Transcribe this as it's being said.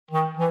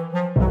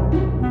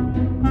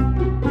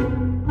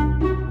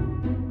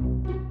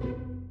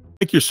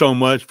Thank you so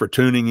much for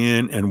tuning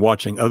in and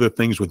watching Other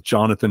Things with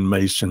Jonathan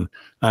Mason.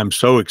 I'm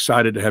so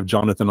excited to have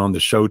Jonathan on the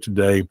show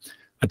today.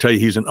 I tell you,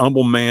 he's an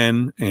humble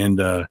man, and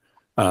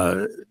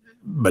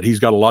but he's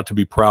got a lot to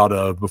be proud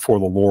of before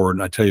the Lord.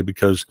 And I tell you,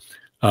 because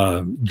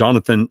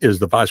Jonathan is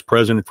the vice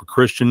president for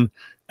Christian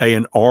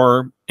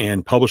A&R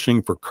and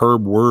Publishing for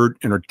Curb Word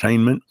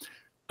Entertainment,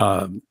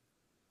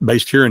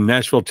 based here in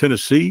Nashville,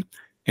 Tennessee.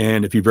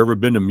 And if you've ever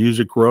been to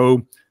Music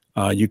Row,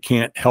 you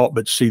can't help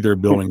but see their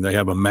building. They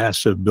have a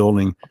massive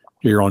building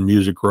here on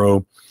Music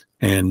Row.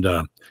 And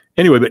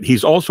anyway, but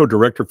he's also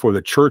director for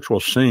The Church Will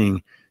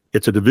Sing.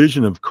 It's a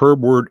division of Curb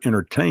Word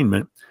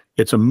Entertainment.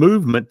 It's a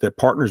movement that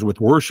partners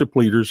with worship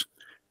leaders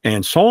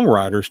and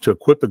songwriters to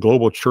equip the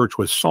global church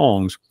with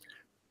songs,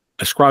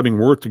 ascribing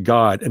worth to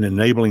God and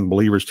enabling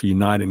believers to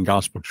unite in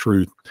gospel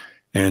truth.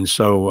 And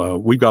so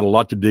we've got a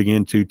lot to dig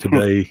into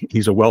today.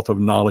 He's a wealth of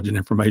knowledge and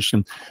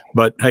information.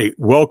 But hey,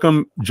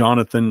 welcome,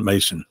 Jonathan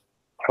Mason.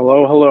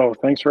 Hello, hello.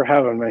 Thanks for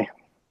having me.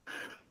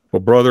 Well,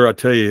 brother, I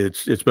tell you,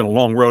 it's been a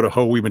long road to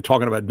hoe. We've been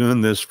talking about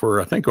doing this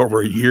for, I think, over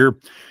a year.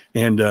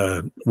 And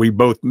we've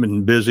both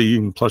been busy,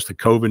 and plus the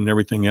COVID and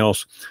everything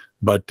else.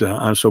 But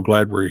I'm so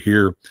glad we're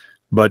here.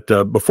 But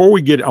before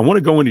we get, I want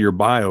to go into your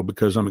bio,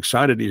 because I'm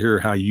excited to hear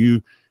how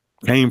you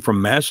came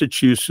from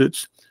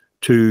Massachusetts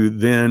to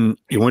then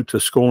you went to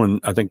school in,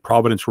 I think,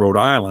 Providence, Rhode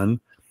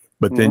Island.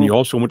 But then you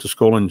also went to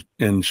school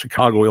in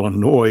Chicago,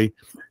 Illinois.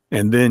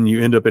 And then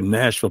you end up in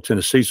Nashville,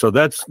 Tennessee. So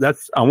that's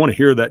I want to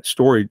hear that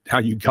story, how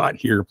you got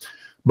here.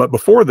 But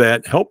before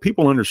that, help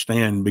people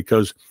understand,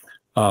 because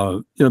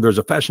you know, there's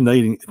a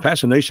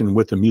fascination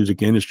with the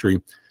music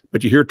industry,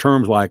 but you hear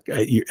terms like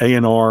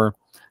A&R,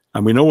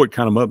 and we know what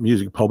kind of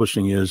music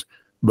publishing is,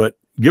 but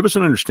give us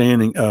an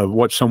understanding of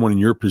what someone in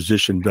your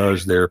position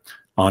does there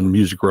on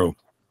Music Row.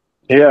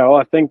 Yeah, well,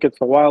 I think it's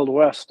the Wild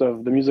West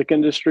of the music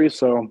industry,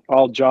 so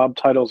all job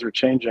titles are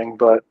changing,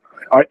 but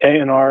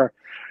A&R,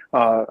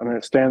 I mean,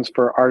 it stands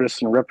for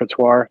artists and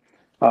repertoire,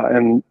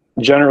 and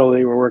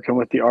generally we're working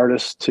with the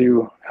artists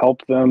to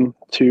help them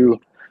to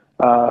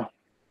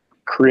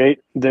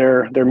create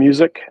their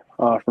music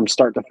from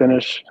start to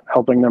finish,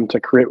 helping them to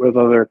create with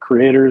other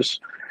creators,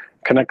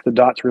 connect the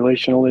dots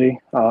relationally,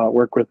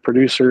 work with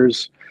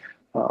producers,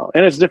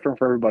 and it's different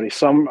for everybody.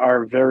 Some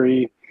are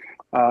very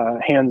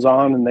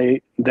hands-on, and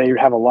they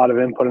have a lot of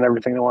input in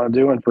everything they want to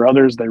do, and for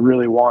others, they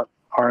really want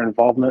our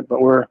involvement,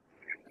 but we're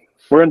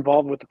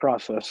involved with the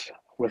process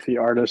with the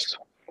artists.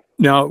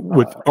 Now,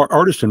 with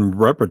artists and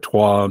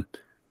repertoire,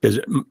 is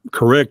it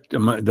correct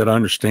that I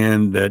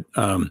understand that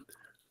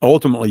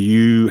ultimately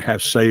you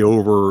have say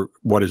over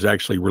what is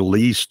actually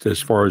released as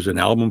far as an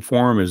album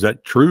form? Is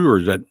that true, or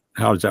is that,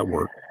 how does that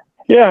work?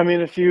 Yeah, I mean,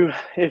 if you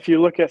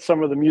look at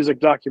some of the music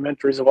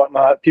documentaries and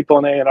whatnot, people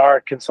in A&R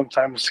can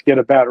sometimes get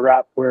a bad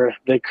rap where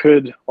they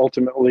could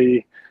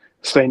ultimately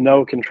say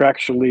no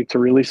contractually to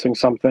releasing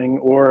something,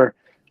 or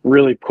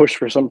really push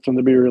for something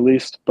to be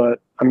released. But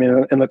I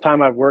mean, in the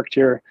time I've worked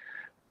here,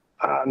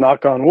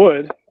 knock on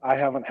wood, I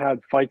haven't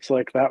had fights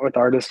like that with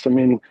artists. I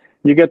mean,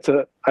 I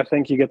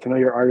think you get to know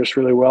your artist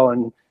really well,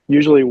 and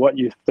usually what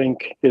you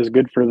think is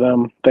good for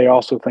them, they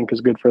also think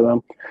is good for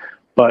them.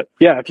 But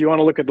yeah, if you want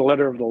to look at the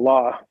letter of the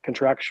law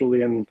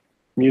contractually in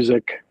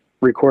music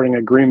recording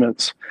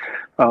agreements,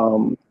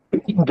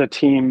 the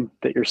team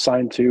that you're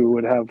signed to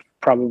would have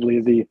probably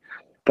the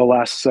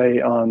last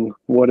say on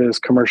what is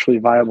commercially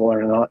viable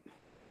or not.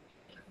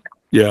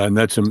 Yeah, and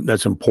that's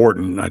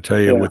important. I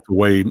tell you, with the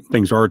way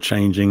things are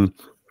changing,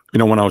 you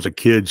know, when I was a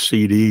kid,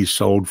 CDs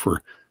sold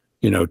for,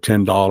 you know,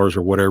 $10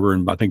 or whatever,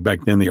 and I think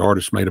back then the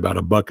artist made about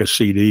 $1 a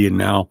CD, and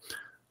now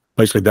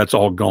basically that's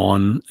all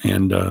gone.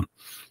 And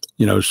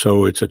you know,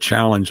 so it's a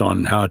challenge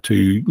on how to,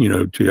 you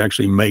know, to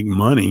actually make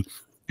money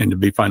and to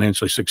be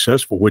financially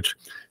successful, which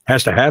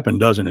has to happen,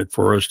 doesn't it,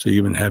 for us to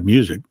even have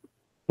music?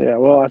 Yeah,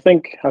 well, I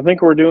think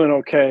we're doing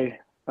okay.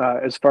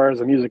 As far as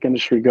the music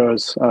industry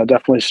goes.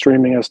 Definitely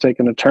streaming has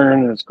taken a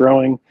turn, and it's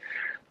growing.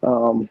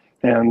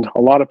 And a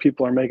lot of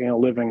people are making a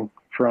living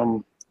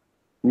from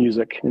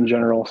music in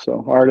general.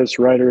 So artists,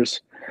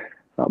 writers,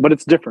 but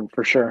it's different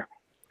for sure.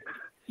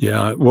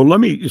 Yeah. Well,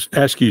 let me just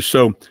ask you.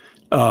 So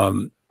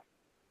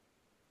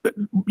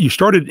you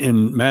started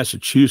in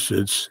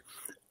Massachusetts.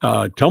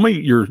 Tell me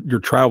your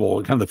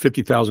travel, kind of the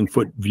 50,000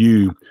 foot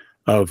view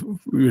of,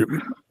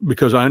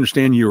 because I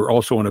understand you were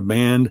also in a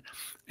band.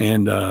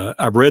 And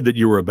I've read that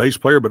you were a bass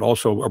player, but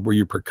also, were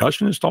you a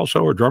percussionist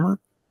also, or drummer?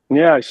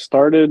 Yeah, I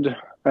started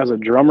as a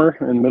drummer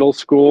in middle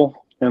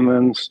school, and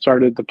then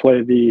started to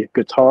play the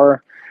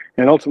guitar,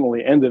 and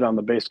ultimately ended on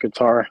the bass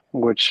guitar,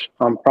 which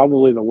I'm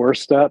probably the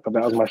worst at, but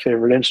that was my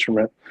favorite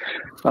instrument.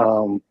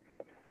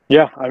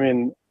 Yeah, I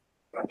mean,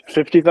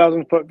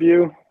 50,000 foot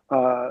view.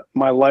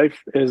 My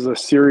life is a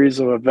series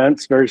of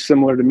events very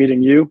similar to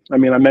meeting you. I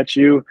mean, I met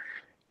you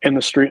in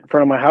the street in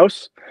front of my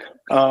house.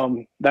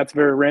 That's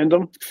very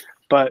random.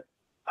 But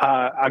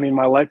I mean,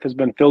 my life has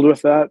been filled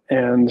with that.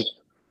 And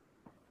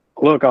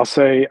look, I'll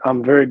say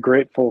I'm very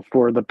grateful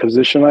for the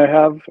position I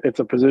have.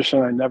 It's a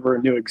position I never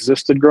knew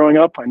existed growing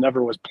up. I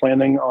never was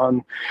planning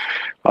on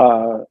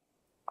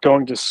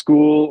going to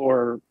school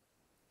or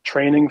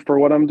training for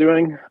what I'm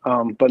doing.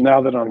 But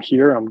now that I'm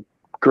here, I'm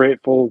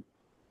grateful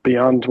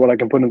beyond what I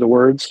can put into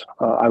words.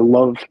 I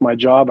love my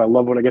job. I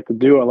love what I get to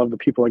do. I love the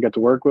people I get to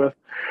work with.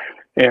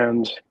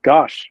 And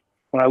gosh,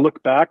 when I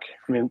look back,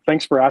 I mean,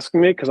 thanks for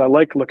asking me, because I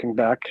like looking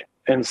back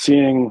and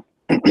seeing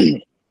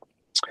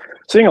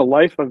seeing a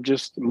life of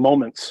just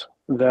moments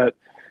that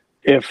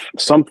if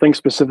something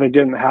specific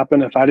didn't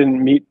happen, if I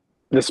didn't meet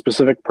this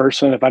specific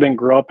person, if I didn't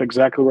grow up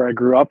exactly where I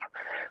grew up,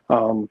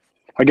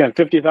 again,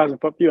 50,000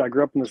 foot view, I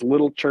grew up in this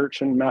little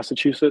church in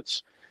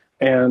Massachusetts,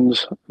 and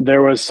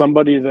there was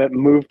somebody that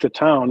moved to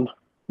town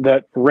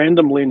that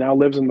randomly now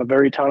lives in the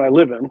very town I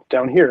live in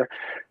down here.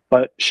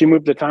 But she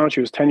moved to town.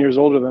 She was 10 years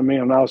older than me,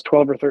 and when I was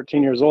 12 or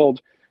 13 years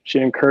old, she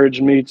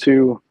encouraged me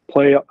to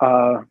play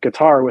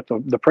guitar with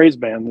the praise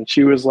band. And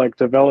she was like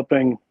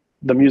developing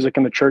the music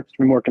in the church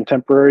to be more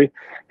contemporary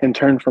and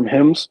turn from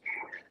hymns.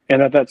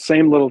 And at that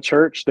same little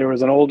church, there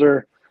was an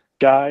older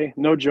guy,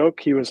 no joke,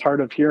 he was hard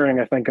of hearing,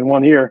 I think, in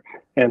one ear,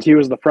 and he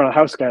was the front of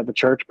house guy at the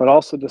church, but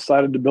also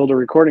decided to build a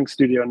recording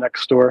studio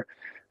next door.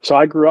 So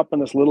I grew up in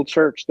this little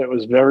church that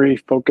was very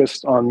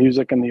focused on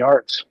music and the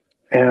arts.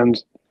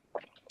 And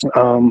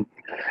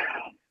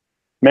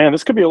man,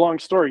 this could be a long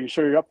story. You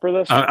sure you're up for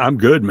this? I'm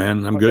good,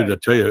 man. I'm good. I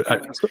tell you,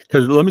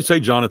 because let me say,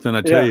 Jonathan,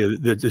 I tell you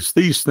that it's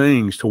these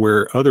things to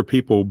where other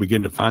people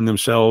begin to find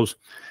themselves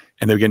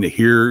and they begin to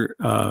hear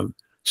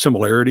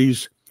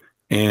similarities.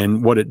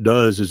 And what it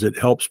does is it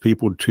helps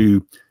people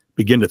to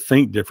begin to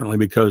think differently,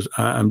 because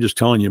I'm just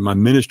telling you, my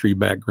ministry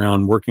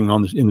background, working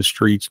on in the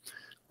streets,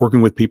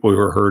 working with people who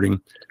are hurting,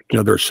 you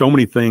know, there are so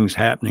many things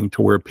happening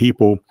to where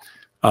people,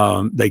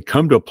 they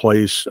come to a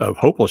place of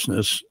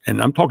hopelessness.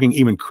 And I'm talking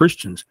even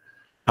Christians.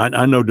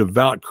 I know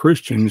devout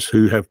Christians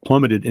who have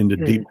plummeted into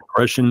deep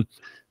depression,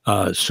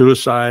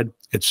 suicide,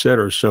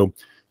 etc. So,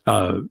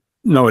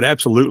 no, it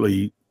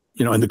absolutely,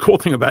 you know, and the cool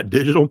thing about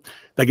digital,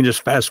 they can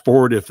just fast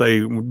forward if they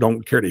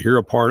don't care to hear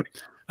a part.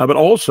 But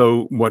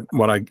also what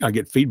I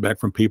get feedback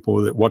from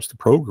people that watch the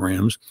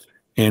programs,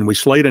 and we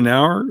slayed an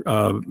hour,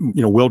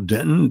 you know, Will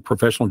Denton,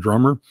 professional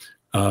drummer,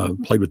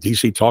 played with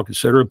DC Talk,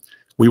 etc.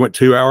 We went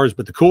 2 hours,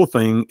 but the cool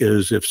thing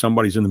is if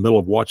somebody's in the middle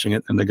of watching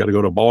it and they got to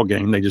go to a ball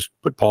game, they just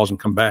put pause and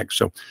come back.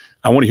 So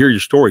I want to hear your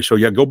story. So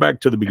yeah, go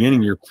back to the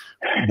beginning, your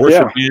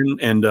worship in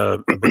and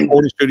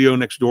recording studio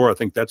next door. I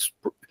think that's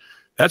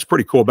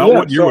pretty cool. About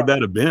what year would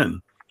that have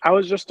been? I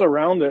was just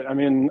around it. I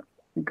mean,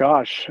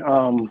 gosh,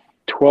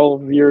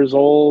 12 years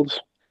old,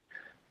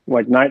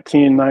 like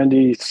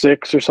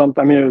 1996 or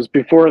something. I mean, it was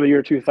before the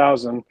year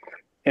 2000.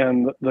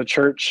 And the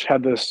church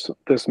had this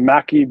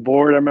Mackie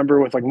board, I remember,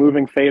 with like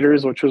moving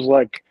faders, which was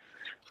like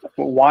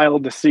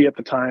wild to see at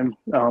the time,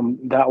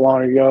 that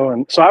long ago.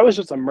 And so I was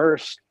just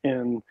immersed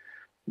in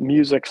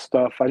music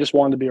stuff. I just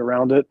wanted to be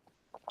around it.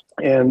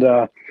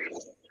 And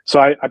so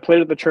I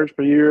played at the church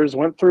for years,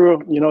 went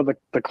through, you know,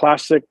 the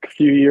classic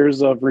few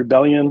years of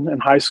rebellion in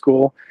high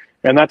school.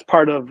 And that's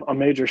part of a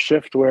major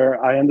shift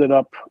where I ended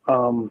up,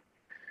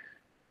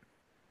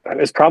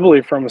 it's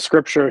probably from a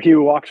scripture, he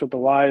who walks with the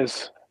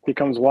wise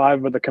becomes wise,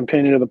 but the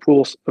companion of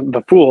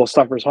the fool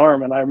suffers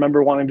harm. And I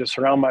remember wanting to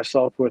surround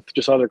myself with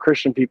just other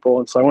Christian people.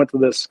 And so I went to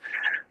this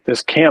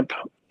camp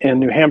in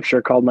New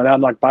Hampshire called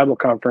Monadnock Bible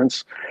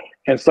Conference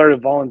and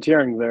started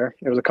volunteering there.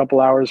 It was a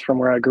couple hours from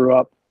where I grew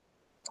up.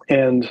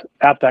 And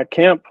at that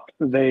camp,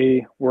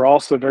 they were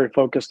also very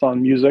focused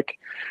on music,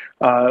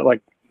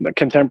 like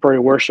contemporary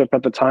worship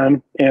at the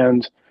time.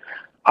 And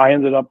I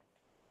ended up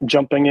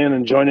jumping in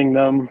and joining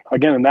them.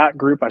 Again, in that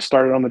group, I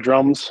started on the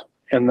drums,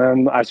 and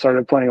then I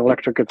started playing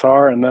electric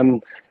guitar, and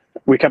then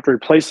we kept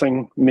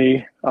replacing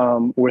me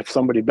with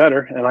somebody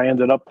better, and I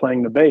ended up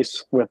playing the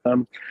bass with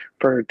them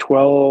for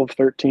 12,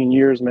 13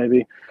 years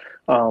maybe.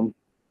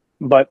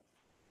 But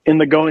in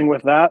the going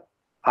with that,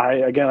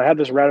 I had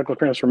this radical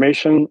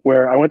transformation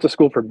where I went to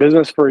school for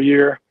business for a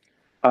year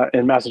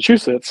in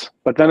Massachusetts,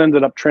 but then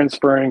ended up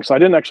transferring. So I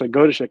didn't actually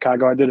go to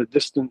Chicago. I did a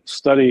distant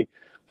study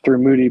through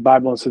Moody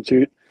Bible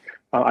Institute.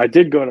 I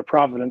did go to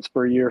Providence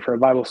for a year for a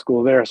Bible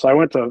school there. So I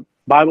went to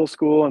Bible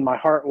school, and my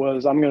heart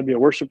was, I'm going to be a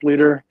worship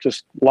leader,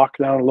 just lock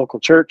down a local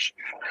church,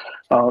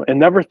 and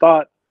never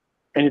thought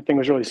anything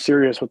was really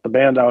serious with the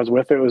band I was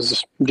with. It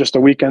was just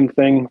a weekend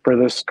thing for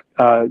this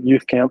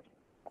youth camp.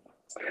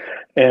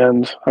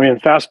 And I mean,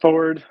 fast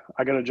forward,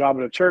 I got a job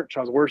at a church. I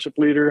was a worship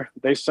leader.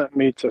 They sent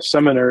me to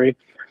seminary,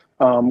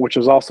 which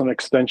was also an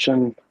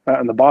extension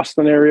in the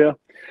Boston area.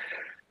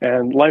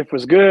 And life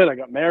was good. I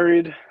got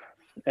married.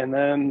 And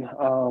then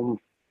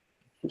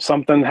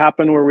something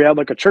happened where we had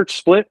like a church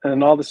split,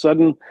 and all of a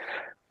sudden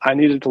I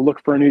needed to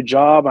look for a new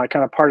job. I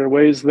kind of parted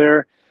ways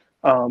there.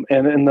 And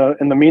in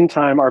the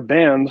meantime, our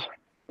band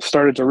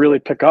started to really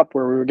pick up,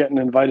 where we were getting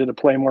invited to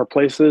play more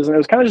places. And it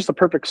was kind of just a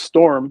perfect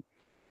storm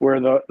where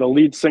the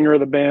lead singer of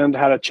the band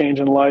had a change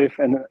in life,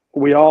 and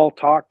we all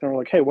talked and we're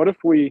like, hey, what if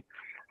I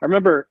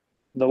remember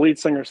the lead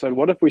singer said,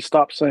 what if we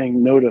stop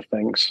saying no to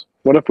things?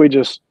 What if we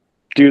just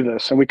do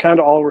this? And we kind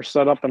of all were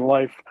set up in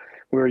life.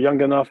 We were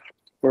young enough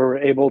where we were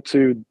able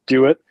to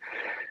do it.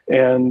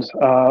 And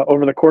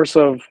over the course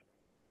of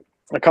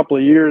a couple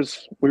of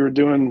years, we were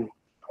doing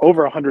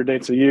over 100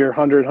 dates a year,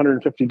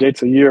 150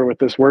 dates a year with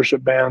this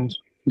worship band,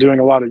 doing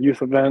a lot of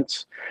youth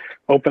events,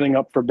 opening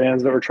up for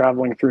bands that were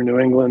traveling through New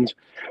England.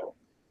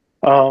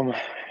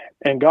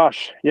 And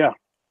gosh, yeah,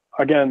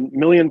 again,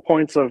 million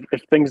points of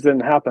if things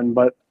didn't happen.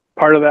 But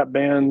part of that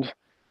band,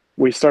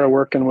 we started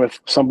working with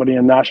somebody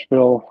in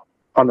Nashville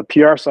on the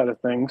PR side of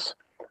things.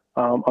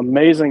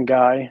 Amazing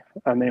guy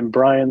named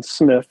Brian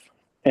Smith.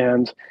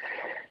 And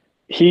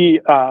he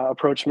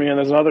approached me, and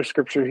there's another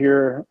scripture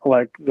here,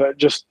 like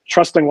just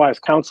trusting wise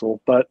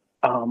counsel. But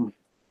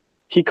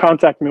he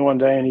contacted me one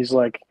day, and he's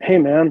like, "Hey,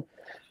 man,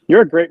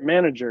 you're a great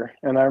manager."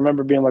 And I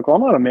remember being like, "Well,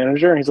 I'm not a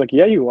manager." And he's like,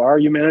 "Yeah, you are.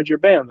 You manage your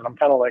band." And I'm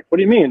kind of like, "What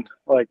do you mean?"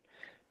 Like,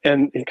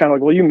 and he's kind of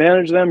like, "Well, you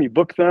manage them, you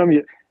book them."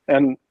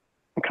 And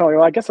I'm kind of like,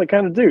 "Well, I guess I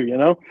kind of do, you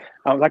know?"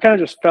 I kind of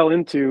just fell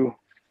into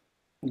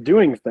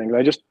doing things.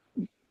 I just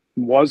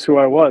was who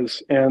I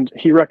was. And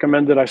he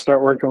recommended I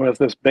start working with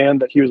this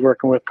band that he was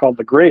working with called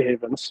the Grey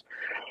Havens.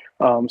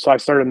 So I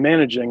started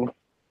managing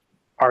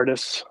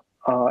artists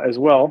as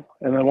well.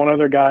 And then one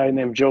other guy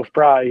named Joe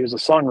Fry, he was a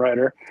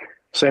songwriter.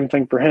 Same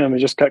thing for him. He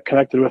just got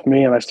connected with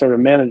me, and I started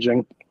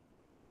managing.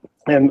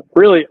 And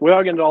really,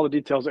 without getting into all the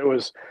details, it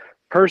was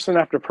person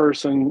after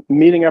person,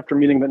 meeting after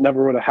meeting that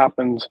never would have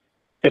happened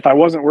if I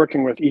wasn't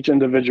working with each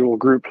individual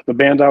group. The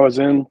band I was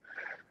in,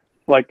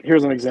 like,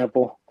 here's an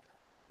example.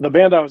 The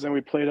band I was in,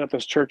 we played at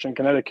this church in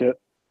Connecticut,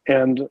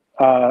 and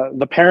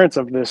the parents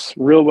of this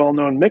real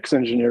well-known mix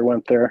engineer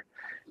went there.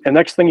 And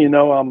next thing you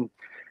know, I'm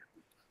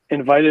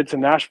invited to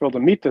Nashville to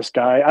meet this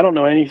guy. I don't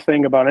know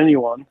anything about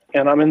anyone,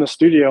 and I'm in the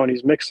studio, and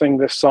he's mixing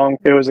this song.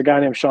 It was a guy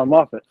named Sean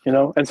Moffitt, you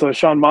know? And so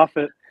Sean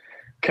Moffitt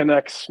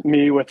connects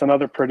me with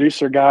another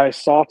producer guy,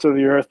 salt of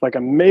the earth, like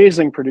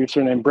amazing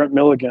producer named Brent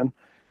Milligan.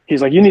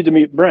 He's like, "You need to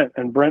meet Brent."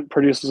 And Brent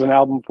produces an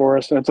album for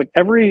us. And it's like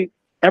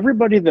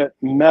everybody that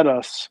met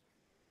us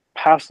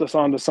passed us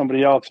on to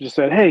somebody else, just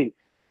said, "Hey,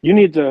 you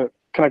need to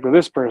connect with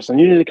this person.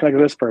 You need to connect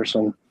with this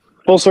person."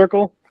 Full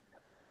circle.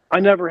 I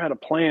never had a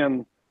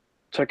plan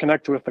to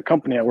connect with the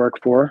company I work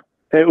for.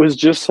 It was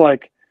just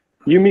like,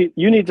 you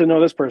need to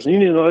know this person. You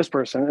need to know this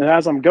person. And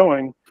as I'm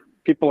going,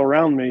 people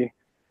around me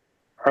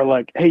are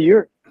like, "Hey,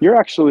 you're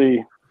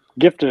actually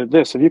gifted at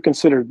this. Have you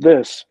considered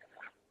this?"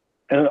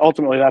 And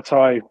ultimately that's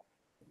how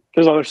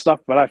there's other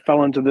stuff, but I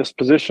fell into this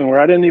position where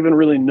I didn't even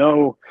really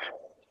know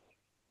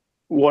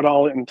what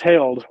all it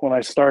entailed when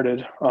I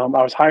started. I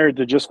was hired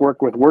to just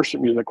work with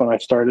worship music when I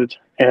started.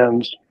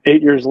 And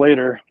 8 years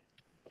later,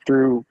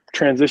 through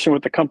transition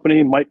with the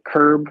company, Mike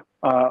Curb,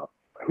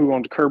 who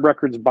owned Curb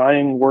Records,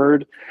 buying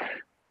Word,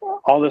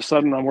 all of a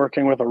sudden I'm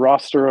working with a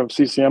roster of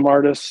CCM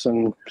artists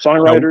and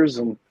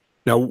songwriters.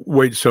 Now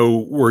wait,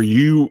 so were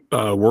you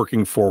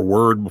working for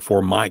Word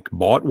before Mike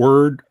bought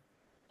Word?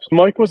 So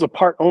Mike was a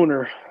part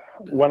owner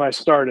when I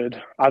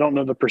started. I don't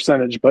know the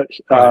percentage, but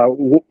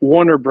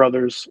Warner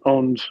Brothers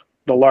owned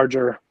the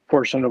larger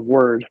portion of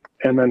Word,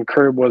 and then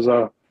Curb was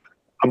a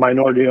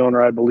minority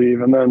owner, I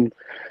believe. And then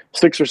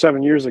 6 or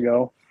 7 years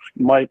ago,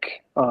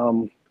 Mike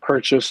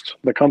purchased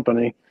the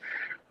company,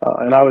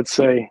 and I would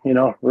say, you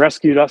know,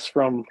 rescued us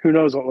from who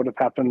knows what would have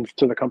happened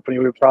to the company.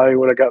 We probably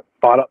would have got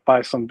bought up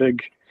by some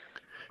big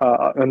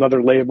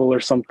another label or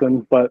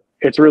something. But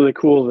it's really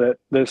cool that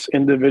this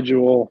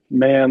individual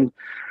man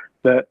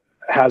that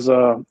has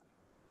a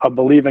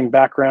believing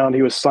background,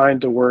 he was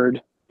signed to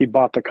Word, he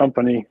bought the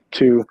company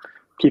to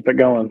keep it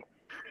going.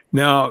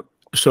 Now,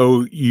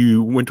 so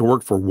you went to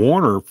work for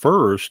Warner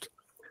first.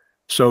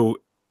 So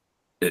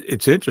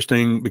it's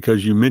interesting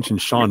because you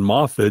mentioned Sean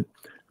Moffitt.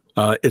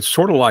 It's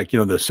sort of like, you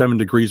know, the 7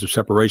 degrees of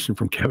separation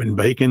from Kevin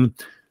Bacon.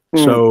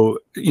 So,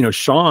 you know,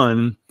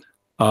 Sean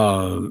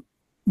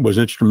was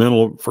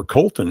instrumental for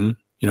Colton,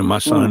 you know, my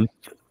son,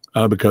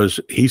 because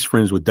he's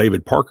friends with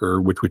David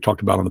Parker, which we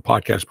talked about on the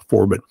podcast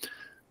before. But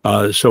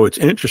so it's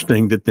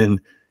interesting that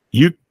then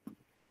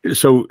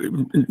so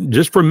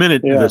just for a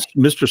minute,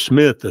 Mr.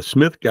 Smith, the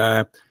Smith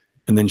guy,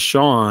 and then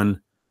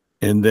Sean,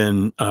 and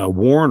then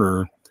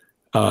Warner.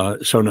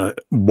 So now,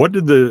 what's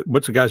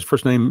the guy's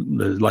first name?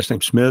 The last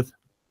name Smith?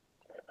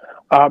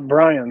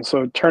 Brian.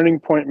 So Turning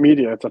Point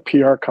Media, it's a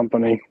PR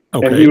company.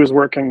 Okay. And he was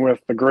working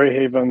with the Grey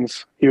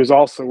Havens. He was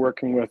also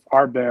working with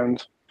our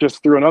band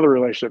just through another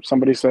relationship.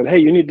 Somebody said, "Hey,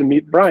 you need to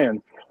meet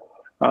Brian."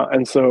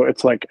 And so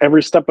it's like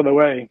every step of the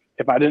way,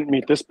 if I didn't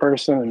meet this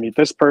person and meet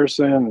this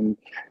person and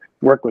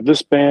work with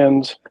this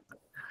band.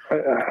 So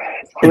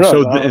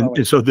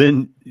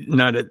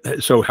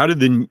how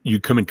did then you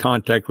come in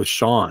contact with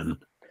Sean?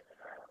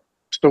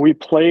 So we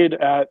played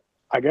at,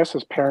 I guess,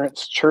 his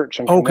parents'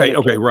 church in Okay,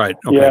 Connecticut. right.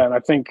 Okay. Yeah, and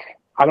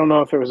I don't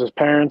know if it was his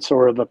parents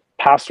or the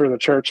pastor of the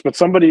church,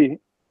 but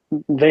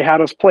they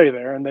had us play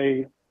there, and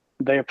they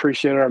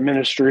appreciated our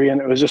ministry, and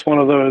it was just one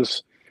of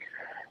those,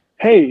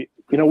 "Hey,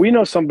 you know, we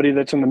know somebody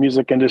that's in the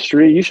music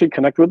industry. You should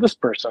connect with this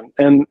person."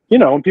 And, you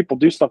know, when people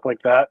do stuff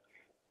like that,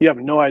 you have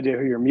no idea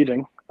who you're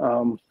meeting.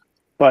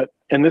 But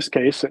in this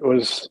case, it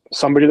was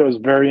somebody that was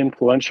very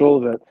influential,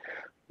 that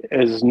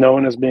is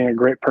known as being a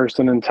great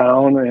person in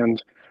town.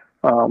 And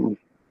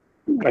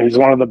he's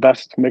one of the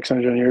best mix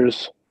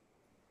engineers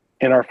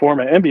in our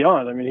format and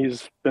beyond. I mean,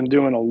 he's been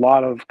doing a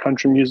lot of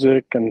country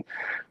music, and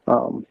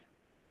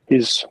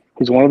he's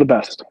one of the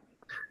best.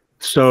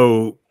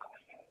 So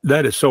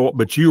that is so.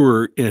 But you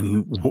were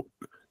in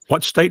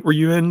what state were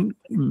you in?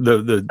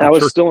 I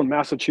was still in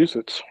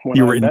Massachusetts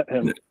when I met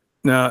him.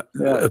 Now,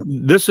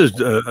 this is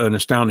an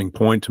astounding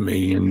point to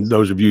me, and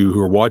those of you who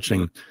are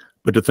watching.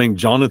 But to think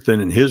Jonathan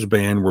and his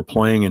band were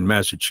playing in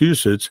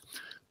Massachusetts,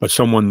 but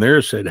someone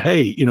there said,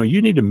 "Hey,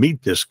 you need to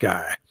meet this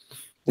guy."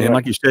 And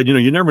like you said,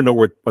 you never know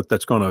what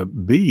that's going to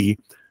be.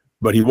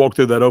 But he walked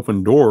through that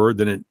open door.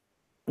 Then it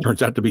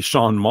turns out to be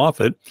Sean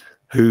Moffett,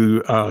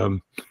 who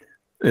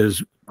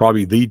is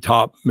probably the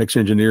top mix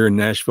engineer in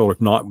Nashville, if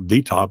not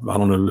the top. I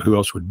don't know who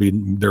else would be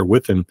there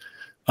with him.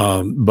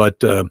 And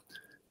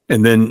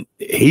then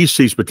he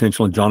sees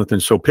potential in Jonathan.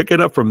 So pick it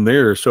up from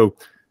there. So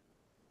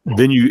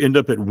then you end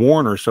up at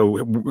Warner. So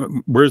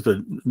where's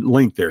the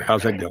link there?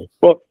 How's that go?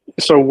 Well,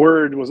 so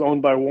Word was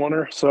owned by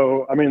Warner.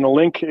 So, I mean, the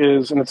link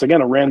is, and it's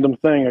again a random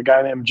thing, a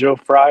guy named Joe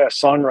Fry, a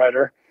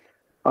songwriter.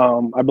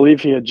 I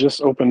believe he had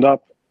just opened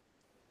up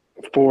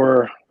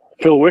for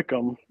Phil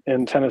Wickham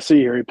in Tennessee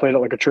here. He played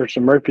at like a church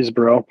in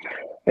Murfreesboro.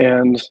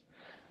 And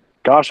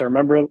gosh, I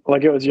remember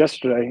like it was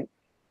yesterday.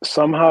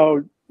 Somehow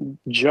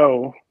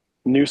Joe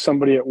knew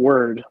somebody at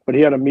Word, but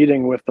he had a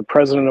meeting with the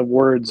president of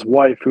Word's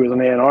wife, who was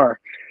an A&R.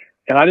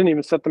 And I didn't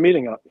even set the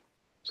meeting up.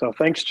 So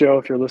thanks, Joe,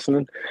 if you're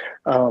listening.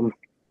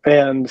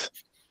 And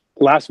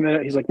last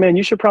minute, he's like, man,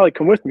 you should probably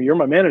come with me. You're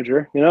my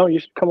manager. You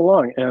should come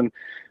along. And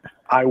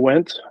I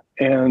went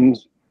and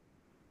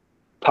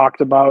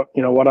talked about,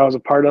 what I was a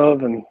part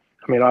of. And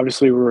I mean,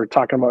 obviously we were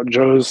talking about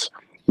Joe's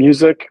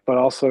music, but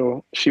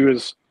also she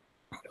was,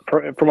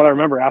 from what I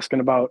remember, asking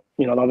about,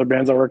 the other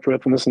bands I worked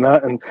with and this and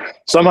that. And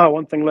somehow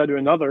one thing led to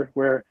another,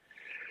 where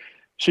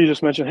she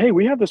just mentioned, hey,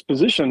 we have this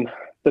position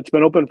that's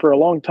been open for a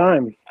long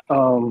time.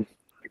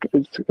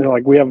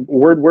 Like we have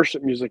Word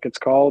worship music, it's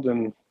called.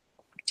 And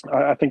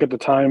I think at the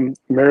time,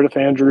 Meredith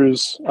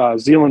Andrews,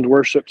 Zealand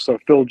Worship, so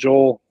Phil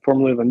Joel,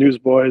 formerly the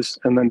Newsboys,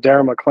 and then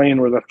Darren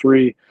McLean were the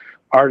three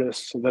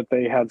artists that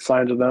they had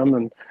signed to them.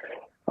 And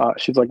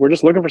she's like, we're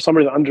just looking for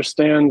somebody that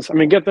understands. I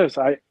mean, get this,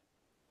 I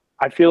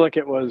feel like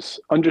it was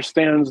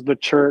understands the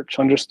church,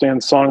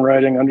 understands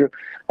songwriting,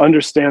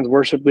 understands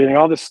worship leading,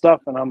 all this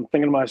stuff. And I'm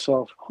thinking to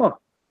myself,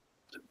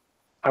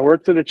 I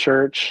worked at a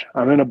church.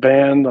 I'm in a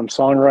band. I'm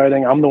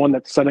songwriting. I'm the one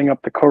that's setting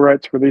up the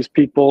co-writes for these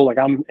people. Like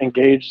I'm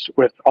engaged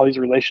with all these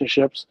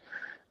relationships.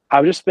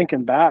 I was just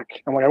thinking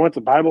back. I'm like, I went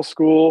to Bible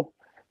school.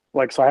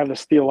 Like, so I have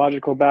this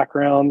theological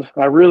background.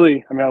 I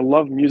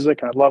love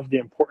music. And I love the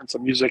importance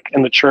of music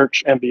in the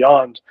church and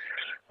beyond.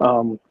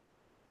 And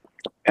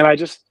I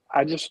just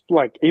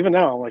like, even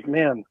now, like,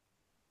 man,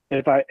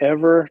 if I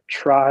ever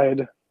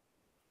tried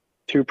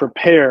to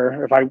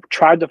prepare, if I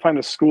tried to find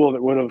a school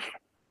that would have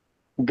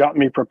got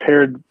me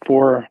prepared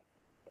for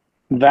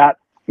that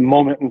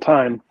moment in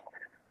time,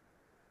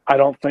 I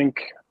don't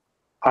think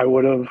I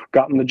would have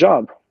gotten the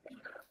job.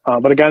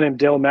 But a guy named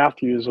Dale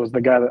Matthews was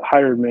the guy that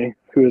hired me,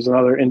 who is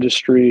another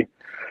industry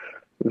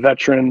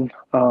veteran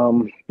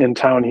in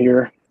town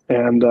here.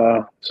 And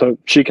so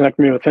she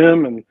connected me with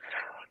him, and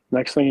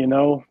next thing you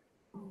know,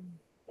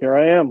 here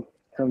I am.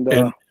 And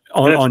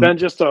it's been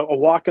just a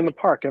walk in the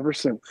park ever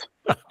since.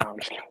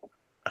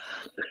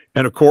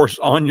 And of course,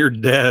 on your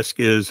desk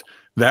is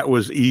that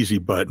was easy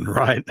button,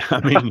 right?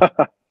 I mean,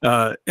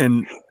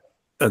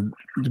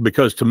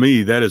 because to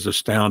me, that is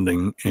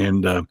astounding.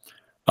 And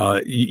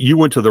you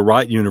went to the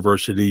right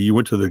university, you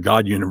went to the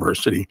God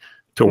University,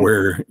 to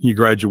where you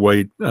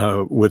graduate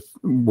with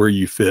where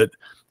you fit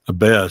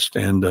best.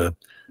 And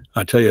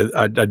I tell you,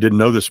 I didn't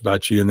know this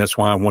about you, and that's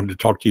why I wanted to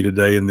talk to you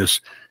today in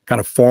this kind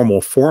of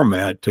formal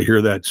format to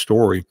hear that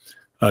story,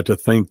 to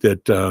think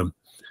that,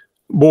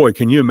 boy,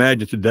 can you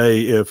imagine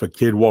today if a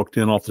kid walked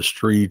in off the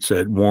streets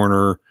at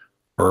Warner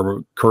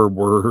or Curb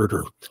Word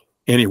or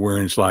anywhere,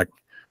 and it's like,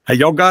 hey,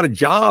 y'all got a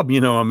job?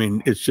 I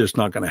mean, it's just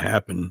not going to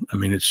happen. I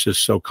mean, it's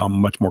just so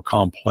much more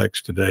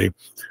complex today.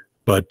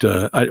 But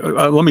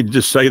let me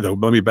just say, though,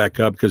 let me back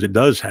up, because it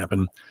does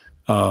happen.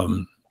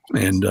 When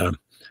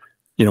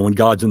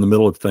God's in the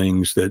middle of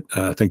things, that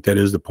I think that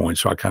is the point.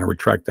 So I kind of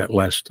retract that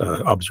last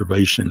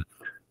observation.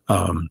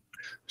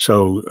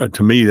 So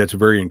to me, that's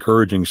very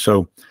encouraging.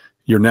 So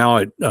you're now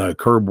at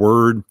Curb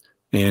Word,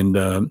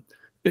 and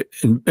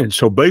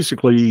so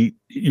basically,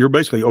 you're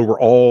basically over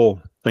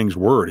all things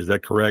Word. Is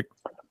that correct?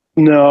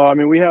 No, I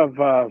mean, we have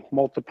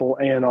multiple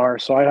A&R.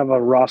 So I have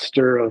a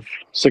roster of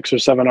 6 or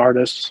 7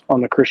 artists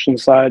on the Christian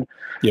side,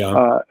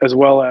 as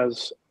well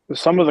as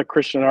some of the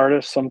Christian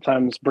artists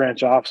sometimes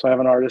branch off. So I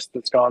have an artist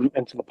that's gone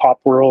into the pop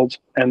world,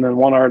 and then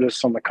one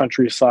artist on the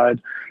country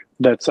side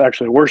that's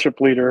actually a worship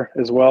leader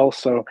as well.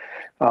 So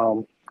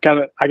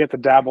I get to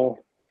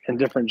dabble in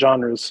different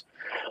genres.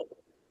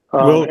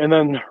 And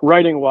then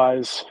writing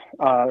wise,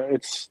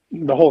 it's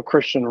the whole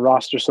Christian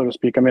roster, so to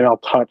speak. I mean, I'll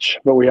touch,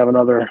 but we have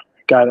another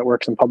guy that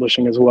works in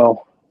publishing as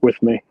well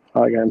with me,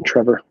 again,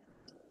 Trevor.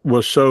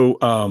 Well,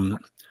 so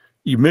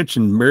you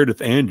mentioned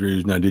Meredith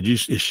Andrews. Now, is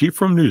she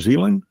from New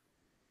Zealand?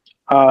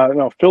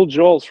 No, Phil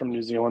Joel's from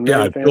New Zealand.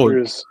 Meredith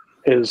Andrews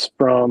is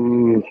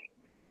from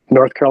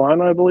North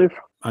Carolina, I believe.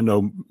 I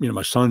know,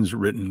 my son's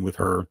written with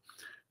her,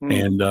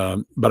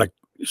 and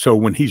so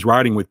when he's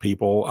writing with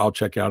people, I'll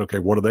check out, okay,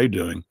 what are they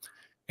doing?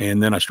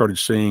 And then I started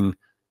seeing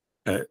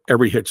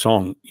every hit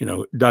song,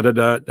 da da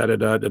da da da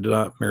da da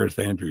da, Meredith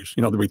Andrews.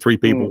 There were three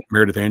people,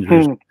 Meredith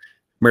Andrews.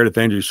 Meredith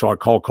Andrews. So I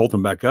called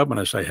Colton back up and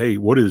I say, hey,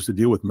 what is the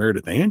deal with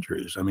Meredith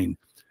Andrews? I mean,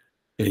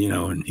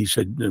 and he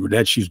said,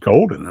 Dad, she's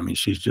golden. I mean,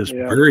 she's just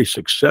very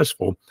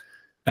successful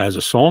as a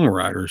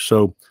songwriter.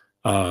 So,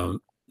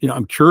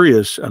 I'm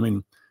curious. I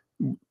mean,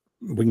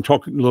 we can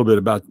talk a little bit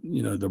about,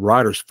 the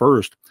writers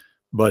first,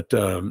 but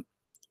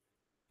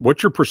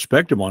what's your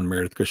perspective on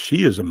Meredith? Because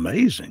she is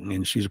amazing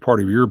and she's a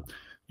part of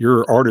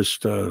your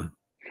artist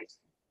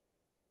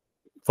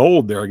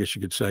fold there, I guess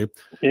you could say.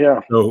 Yeah.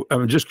 So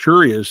I'm just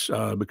curious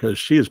because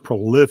she is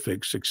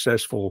prolific,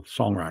 successful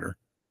songwriter.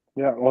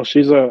 Yeah. Well,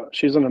 she's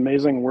an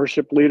amazing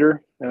worship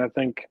leader. And I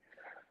think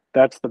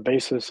that's the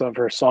basis of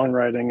her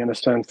songwriting, in a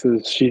sense,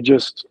 is she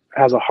just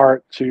has a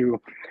heart to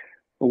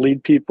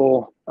lead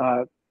people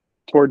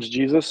towards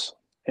Jesus.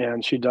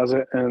 And she does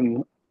it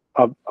in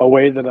a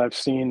way that I've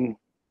seen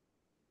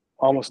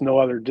almost no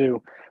other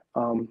do.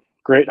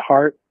 Great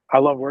heart. I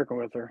love working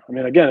with her. I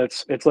mean, again,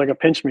 it's like a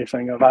pinch me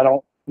thing of, I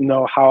don't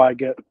know how I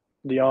get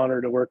the honor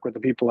to work with the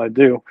people I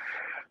do.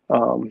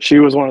 She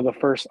was one of the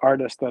first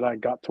artists that I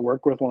got to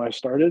work with when I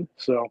started.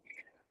 So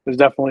there's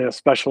definitely a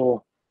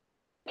special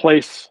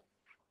place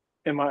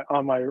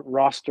on my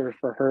roster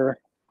for her.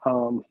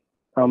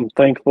 I'm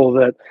thankful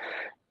that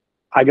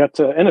I got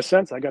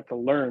to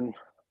learn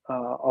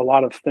a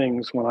lot of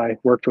things when I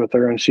worked with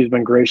her, and she's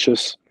been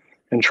gracious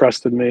and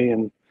trusted me,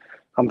 and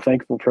I'm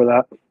thankful for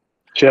that.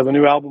 She has a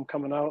new album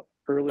coming out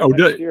early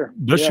next year.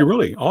 Does she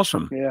really?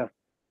 Awesome. Yeah.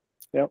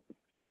 Yep.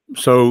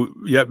 So,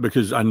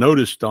 because I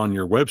noticed on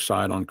your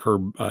website on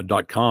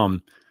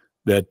curb.com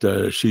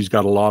that she's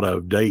got a lot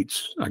of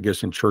dates, I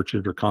guess, in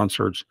churches or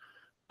concerts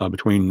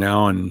between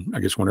now and I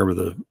guess whenever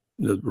the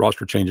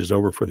roster changes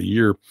over for the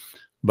year.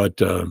 But,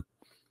 so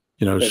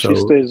she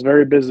stays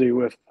very busy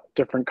with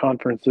different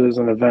conferences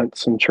and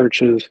events and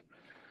churches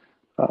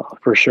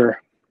for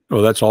sure.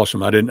 Oh, that's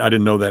awesome. I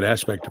didn't know that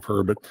aspect of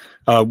her, but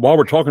while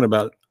we're talking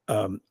about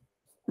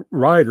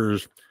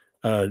writers,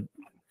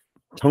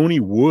 Tony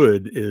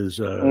Wood is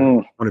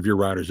one of your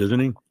writers, isn't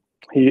he?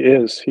 He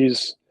is.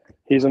 He's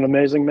an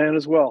amazing man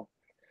as well.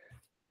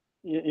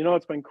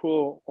 It's been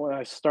cool when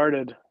I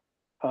started,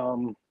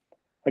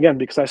 again,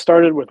 because I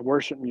started with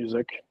worship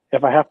music.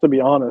 If I have to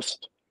be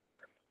honest,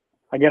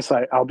 I guess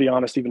I'll be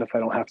honest, even if I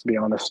don't have to be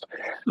honest.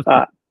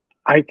 I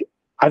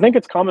think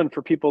it's common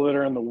for people that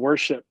are in the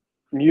worship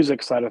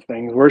music side of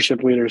things,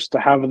 worship leaders, to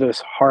have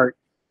this heart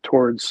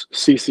towards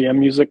CCM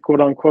music, quote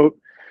unquote,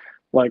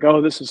 like,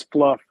 oh, this is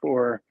fluff,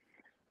 or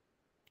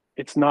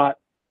it's not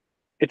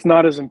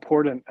as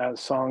important as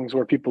songs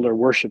where people are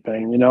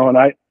worshiping, and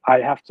I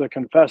have to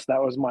confess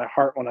that was my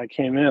heart when I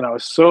came in. I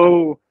was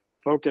so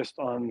focused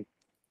on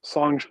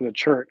songs for the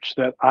church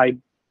that I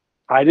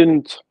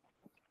didn't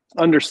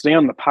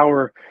understand the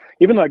power.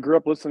 Even though I grew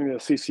up listening to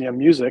CCM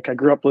music, I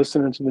grew up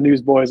listening to the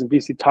Newsboys and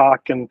BC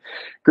Talk and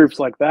groups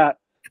like that.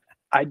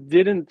 I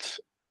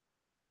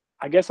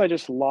guess I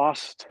just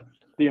lost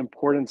the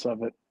importance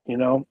of it,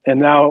 and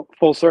now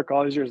full circle,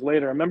 all these years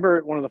later, I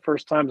remember one of the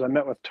first times I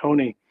met with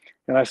Tony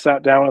and I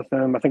sat down with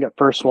him, I think at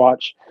First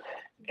Watch,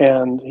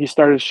 and he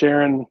started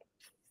sharing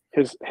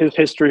his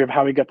history of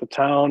how he got to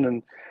town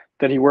and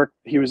that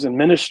he was in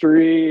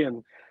ministry,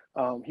 and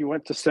he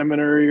went to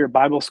seminary or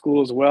Bible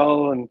school as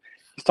well. And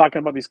he's talking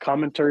about these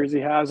commentaries he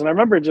has. And I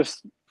remember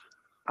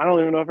I don't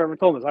even know if I ever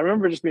told him this. I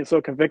remember just being so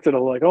convicted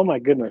of like, oh my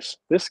goodness,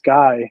 this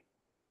guy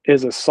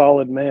is a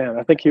solid man.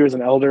 I think he was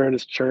an elder at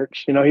his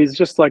church. He's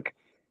just like,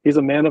 he's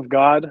a man of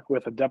God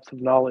with a depth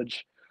of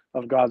knowledge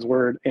of God's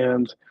word.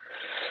 And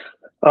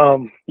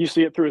you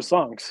see it through his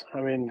songs.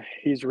 I mean,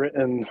 he's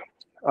written,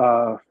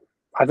 I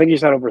think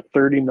he's had over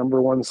 30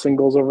 #1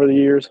 singles over the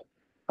years.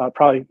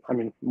 Probably, I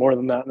mean, more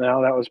than that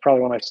now. That was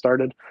probably when I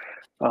started.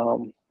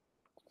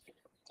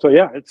 So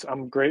yeah,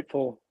 I'm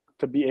grateful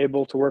to be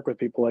able to work with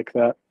people like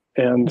that.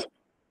 And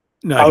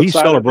he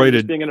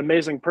celebrated being an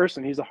amazing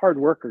person. He's a hard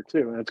worker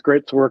too, and it's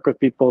great to work with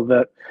people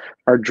that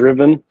are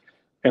driven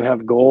and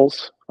have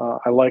goals.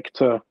 I like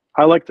to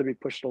be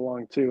pushed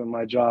along too in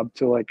my job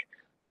to like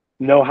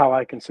know how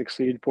I can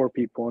succeed for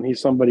people. And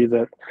he's somebody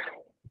that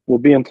will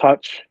be in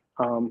touch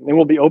and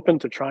will be open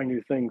to trying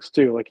new things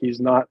too. Like he's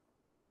not,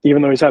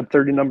 even though he's had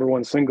 30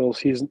 #1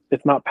 singles,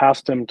 it's not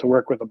past him to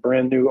work with a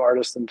brand new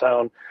artist in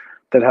town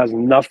that has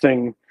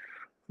nothing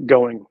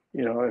going.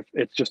 If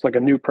it's just like a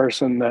new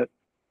person that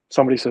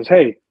somebody says,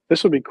 hey,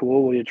 this would be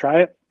cool, will you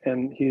try it?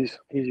 And he's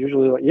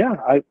usually like, yeah,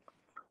 I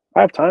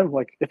have time.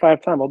 Like if I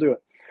have time, I'll do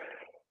it.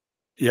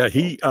 Yeah,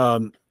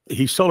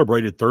 he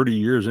celebrated 30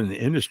 years in the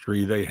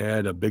industry. They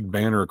had a big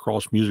banner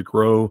across Music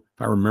Row,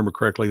 if I remember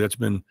correctly.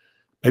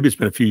 Maybe it's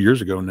been a few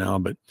years ago now,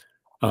 but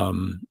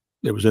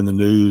it was in the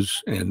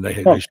news, and they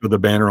showed the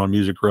banner on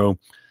Music Row,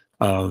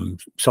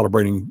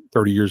 celebrating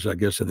 30 years, I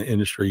guess, in the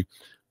industry.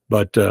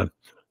 But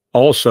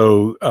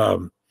also,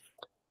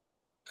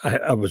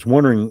 I was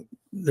wondering,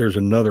 there's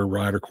another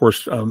writer, of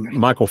course,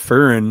 Michael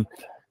Farron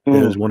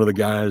is one of the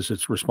guys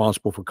that's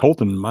responsible for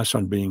Colton, my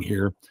son, being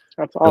here.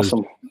 That's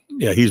awesome.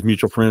 Yeah, he's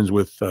mutual friends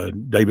with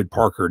David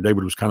Parker.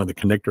 David was kind of the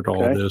connector to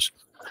all of this.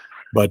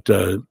 But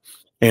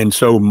and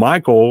so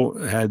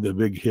Michael had the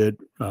big hit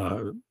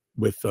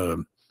with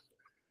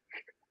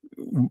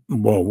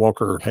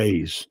Walker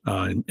Hayes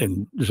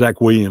and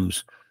Zach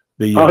Williams.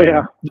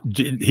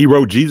 He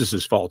wrote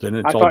Jesus' Fault,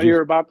 and I thought you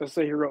were about to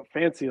say he wrote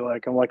Fancy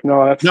Like. I'm like,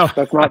 no,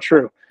 that's not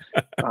true.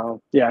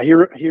 Yeah, he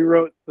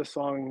wrote the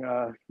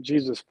song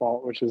Jesus'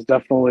 Fault, which is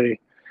definitely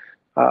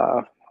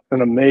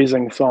an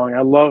amazing song.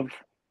 I love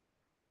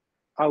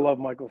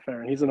Michael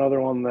Farron. He's another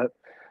one that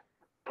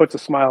puts a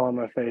smile on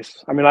my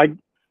face. I mean,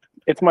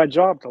 it's my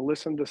job to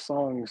listen to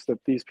songs that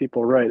these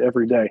people write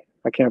every day.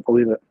 I can't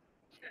believe it.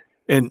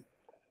 And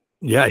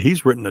yeah,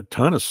 he's written a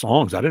ton of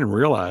songs. I didn't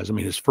realize. I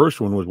mean, his first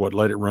one was what,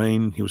 Let It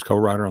Rain. He was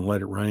co-writer on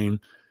Let It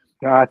Rain.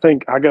 I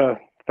think I gotta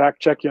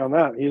fact check you on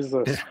that. He's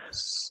the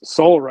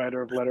sole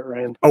writer of Let It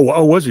Rain.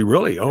 Oh, was he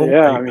really? Oh,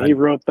 yeah. I mean, he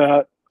wrote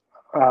that.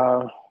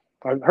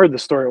 I've heard the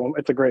story. Well,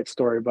 it's a great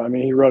story, but I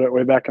mean, he wrote it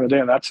way back in the day,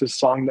 and that's his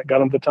song that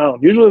got him to town.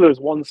 Usually,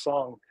 there's one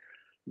song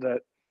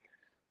that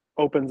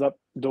opens up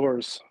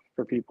doors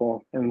for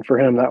people, and for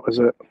him, that was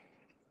it.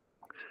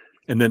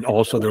 And then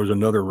also there was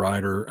another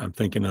writer I'm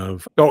thinking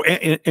of. Oh,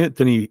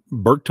 Anthony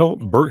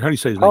Berchtold. How do you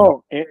say his name?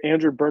 Oh,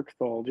 Andrew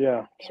Berchtold.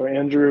 Yeah. So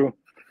Andrew,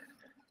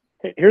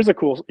 here's a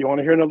cool. You want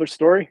to hear another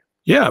story?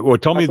 Yeah. Well,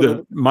 tell me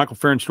the Michael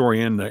Farron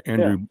story and the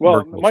Andrew. Yeah.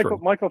 Well, Berchtold story.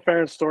 Michael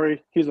Farron's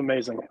story. He's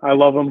amazing. I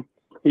love him.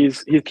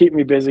 He's keeping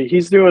me busy.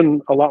 He's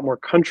doing a lot more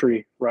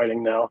country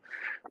writing now,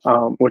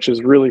 which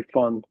is really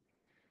fun.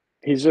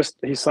 He's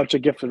such a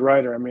gifted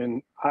writer. I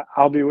mean,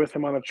 I'll be with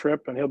him on a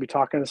trip and he'll be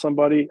talking to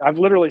somebody. I've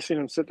literally seen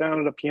him sit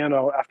down at a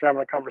piano after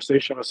having a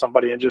conversation with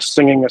somebody and just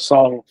singing a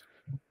song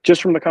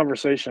just from the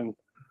conversation,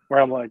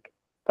 where I'm like,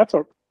 that's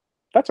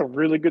a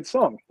really good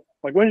song.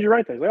 Like, when did you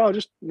write that? He's like, oh,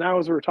 just now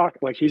as we were talking.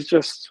 Like, he's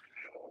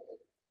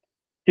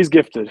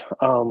gifted.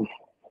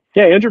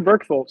 Yeah, Andrew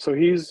Berchtold. So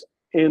he's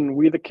in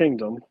We the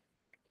Kingdom,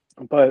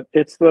 but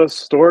it's the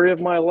story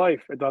of my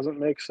life. It doesn't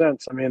make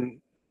sense. I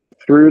mean,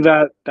 through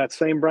that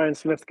same Brian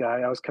Smith guy,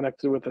 I was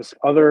connected with this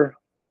other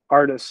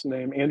artist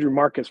named Andrew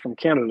Marcus from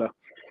Canada.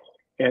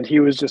 And he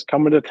was just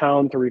coming to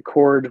town to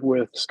record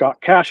with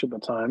Scott Cash at the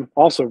time,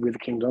 also We the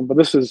Kingdom, but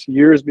this is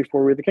years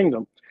before We the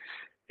Kingdom.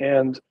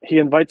 And he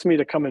invites me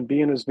to come and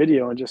be in his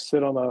video and just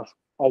sit on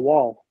a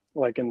wall,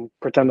 like, and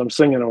pretend I'm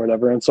singing or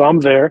whatever. And so I'm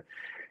there,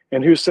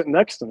 and who's sitting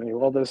next to me?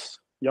 Well, this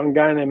young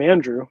guy named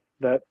Andrew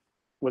that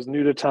was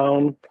new to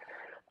town,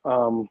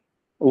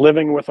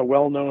 living with a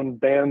well-known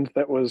band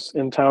that was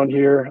in town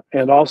here,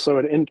 and also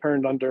had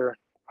interned under,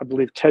 I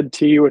believe, Ted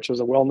T, which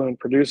was a well-known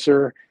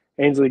producer,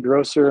 Ainsley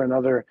Grosser,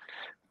 another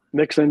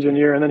mix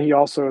engineer, and then he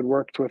also had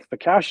worked with the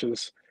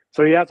Cashes.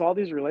 So he has all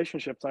these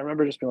relationships. I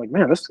remember just being like,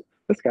 man, this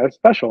guy's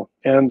special.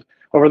 And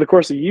over the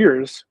course of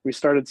years, we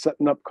started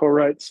setting up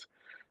co-writes,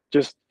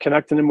 just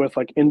connecting him with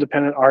like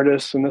independent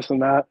artists and this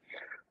and that.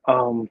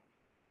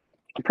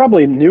 I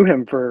probably knew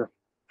him for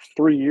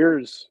 3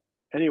 years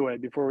anyway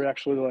before we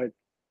actually like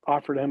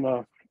offered him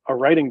a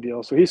writing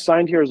deal. So he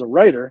signed here as a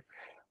writer,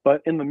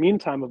 but in the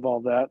meantime of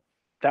all that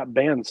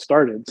band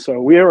started.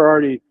 So we were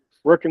already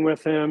working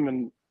with him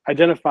and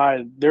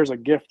identified there's a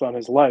gift on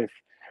his life.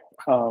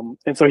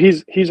 And so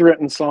he's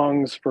written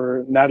songs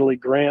for Natalie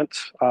Grant.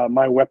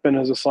 My Weapon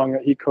is a song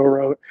that he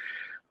co-wrote.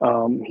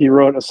 He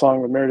wrote a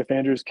song with Meredith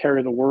Andrews,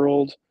 Carry the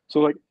World. So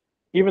like,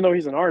 even though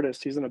he's an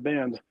artist, he's in a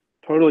band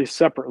totally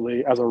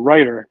separately as a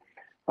writer.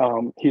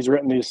 He's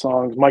written these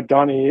songs. Mike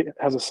Donnie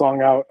has a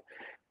song out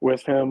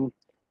with him.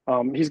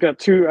 He's got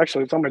two,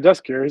 actually it's on my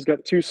desk here. He's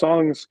got 2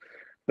 songs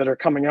that are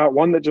coming out.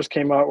 One that just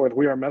came out with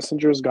We Are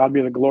Messengers, God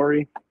Be the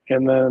Glory.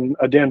 And then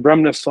a Dan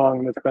Bremnes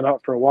song that's been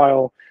out for a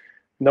while,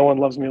 No One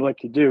Loves Me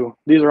Like You Do.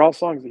 These are all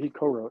songs that he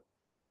co-wrote.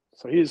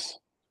 So he's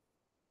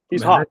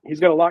hot. He's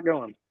got a lot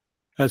going.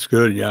 That's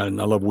good. Yeah.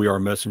 And I love We Are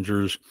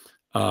Messengers.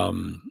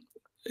 And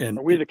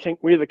We the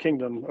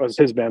Kingdom was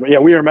his band. But yeah,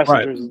 We Are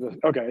Messengers. Right.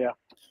 Okay. Yeah.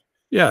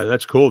 Yeah.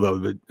 That's cool though.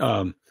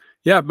 But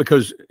yeah,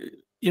 because,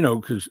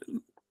 because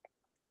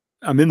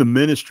I'm in the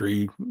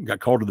ministry, got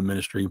called to the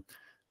ministry,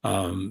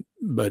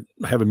 but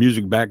I have a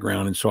music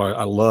background. And so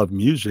I love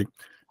music.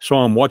 So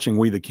I'm watching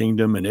We the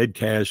Kingdom and Ed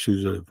Cash,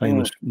 who's a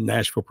famous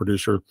Nashville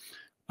producer.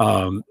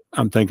 I'm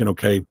thinking,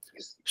 okay,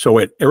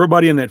 so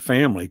everybody in that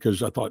family,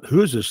 because I thought,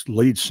 who is this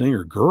lead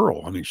singer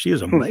girl? I mean, she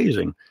is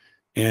amazing.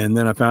 And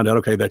then I found out,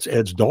 okay, that's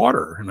Ed's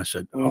daughter. And I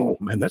said, oh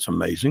man, that's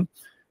amazing.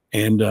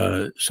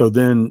 And so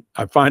then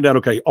I find out,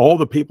 okay, all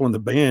the people in the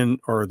band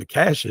are the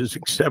Cashes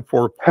except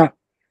for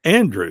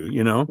Andrew,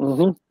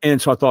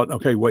 And so I thought,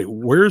 okay, wait,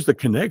 where's the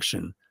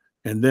connection?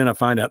 And then I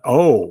find out,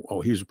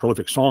 oh, he's a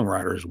prolific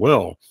songwriter as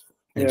well.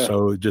 And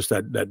so just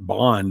that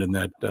bond and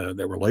that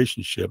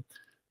relationship.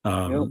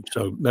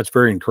 So that's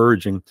very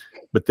encouraging.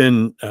 But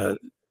then,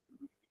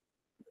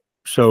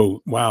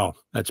 so, wow,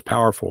 that's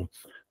powerful.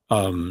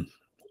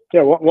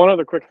 Yeah. One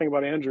other quick thing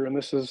about Andrew, and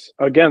this is,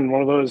 again,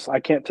 one of those,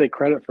 I can't take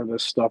credit for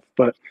this stuff,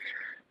 but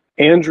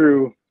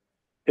Andrew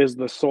is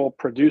the sole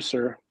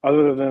producer,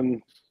 other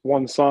than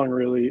one song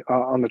really,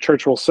 on The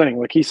Church Will Sing.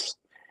 Like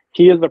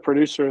he is the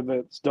producer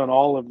that's done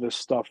all of this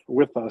stuff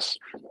with us.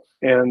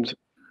 And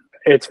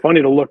it's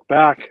funny to look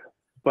back,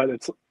 but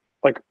it's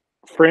like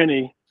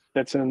Franny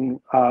that's in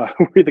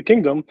We the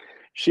Kingdom,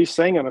 she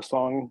sang in a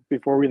song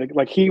before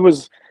like he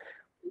was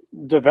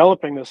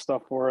developing this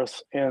stuff for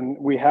us, and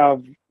we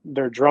have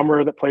their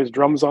drummer that plays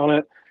drums on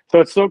it. So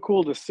it's so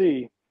cool to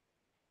see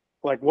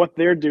like what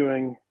they're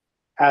doing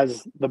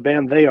as the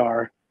band they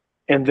are,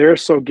 and they're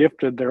so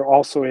gifted. They're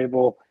also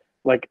able,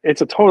 like,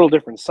 it's a total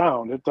different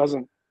sound. It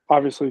doesn't,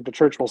 obviously The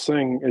Church Will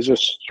Sing is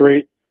just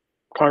straight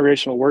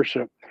congregational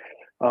worship.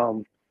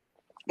 But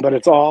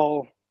that's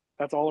all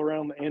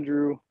around the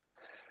Andrew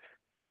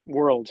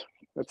world.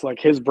 It's like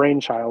his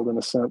brainchild in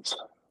a sense.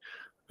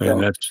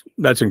 And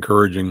that's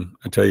encouraging,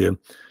 I tell you.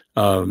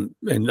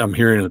 And I'm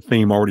hearing a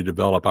theme already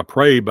develop. I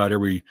pray about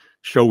every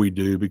show we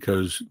do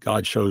because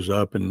God shows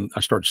up and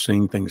I start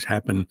seeing things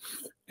happen.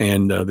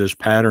 And this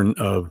pattern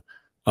of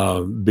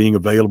being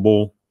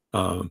available.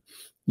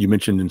 You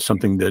mentioned in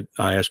something that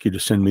I asked you to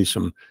send me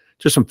some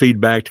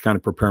feedback to kind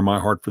of prepare my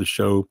heart for the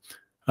show,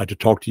 to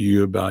talk to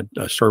you about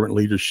servant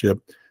leadership,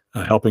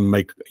 helping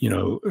make,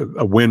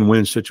 a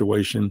win-win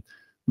situation.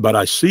 But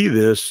I see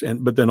this,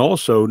 but then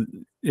also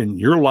in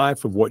your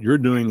life of what you're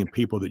doing and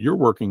people that you're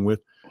working with,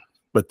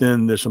 but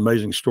then this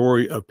amazing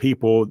story of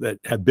people that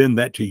have been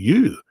that to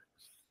you.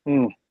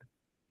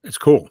 It's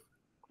cool.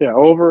 Yeah,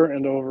 over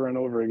and over and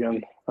over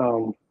again.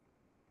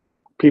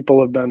 People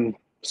have been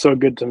so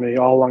good to me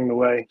all along the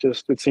way.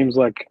 Just, it seems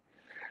like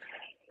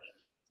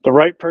the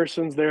right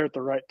person's there at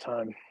the right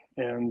time.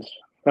 And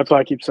that's why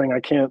I keep saying I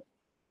can't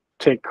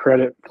take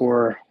credit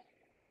for,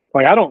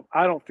 like, I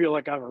don't feel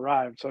like I've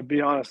arrived. So to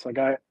be honest, like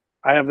I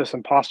have this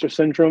imposter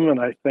syndrome, and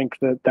I think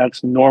that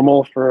that's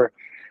normal for,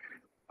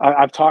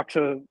 I've talked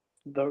to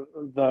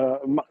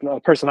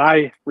the person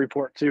I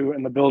report to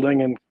in the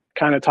building and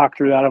kind of talk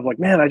through that of like,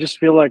 man, I just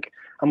feel like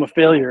I'm a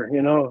failure,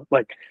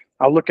 like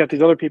I'll look at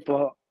these other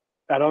people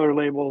at other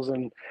labels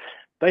and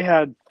they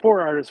had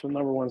 4 artists with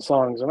 #1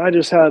 songs and I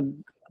just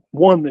had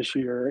 1 this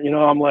year,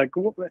 I'm like,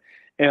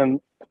 and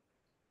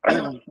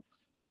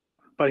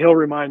but he'll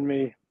remind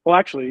me,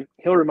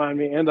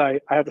 and I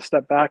have to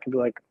step back and be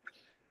like,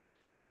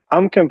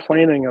 I'm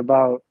complaining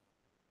about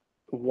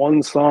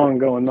 1 song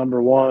going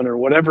 #1 or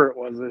whatever it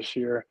was this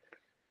year.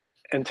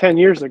 And 10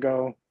 years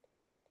ago,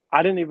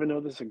 I didn't even know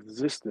this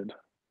existed.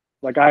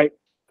 Like I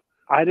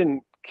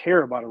didn't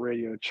care about a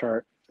radio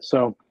chart.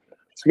 So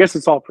I guess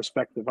it's all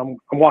perspective. I'm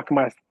walking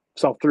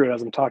myself through it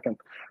as I'm talking.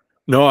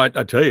 No, I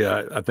tell you,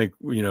 I think,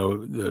 we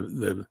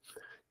need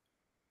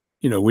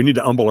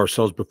to humble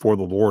ourselves before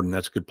the Lord, and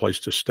that's a good place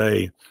to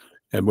stay.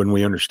 And when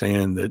we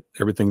understand that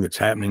everything that's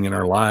happening in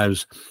our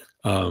lives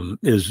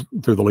is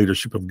through the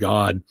leadership of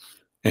God.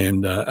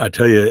 And I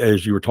tell you,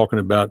 as you were talking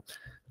about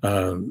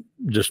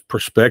just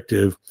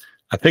perspective,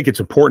 I think it's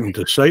important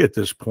to say at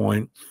this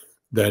point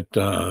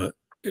that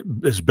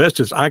as best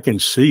as I can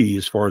see,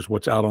 as far as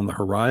what's out on the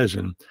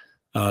horizon,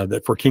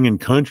 that For King and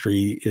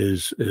Country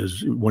is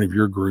one of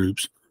your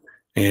groups,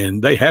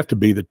 and they have to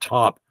be the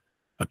top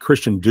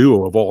Christian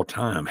duo of all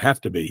time.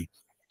 Have to be.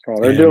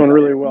 Oh, they're doing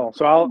really well.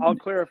 So I'll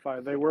clarify.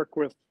 They work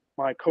with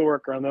my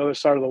coworker on the other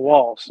side of the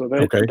wall, so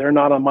they're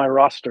not on my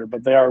roster,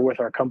 but they are with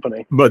our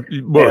company. But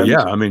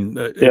yeah, I mean,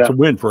 it's a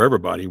win for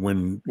everybody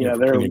when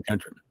For King and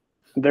Country.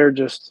 They're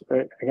just,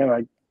 again,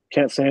 I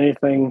can't say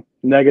anything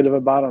negative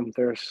about them.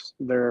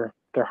 Their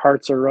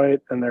hearts are right,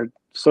 and they're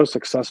so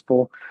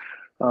successful.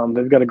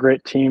 They've got a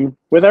great team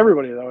with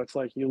everybody, though. It's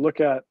like you look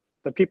at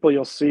the people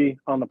you'll see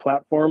on the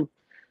platform,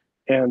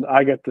 and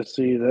I get to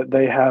see that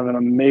they have an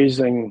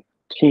amazing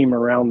team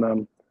around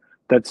them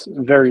that's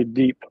very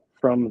deep,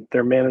 from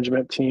their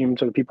management team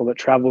to the people that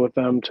travel with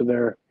them to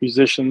their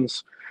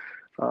musicians.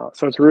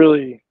 So it's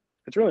really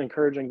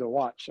encouraging to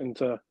watch, and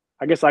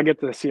I guess I get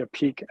to see a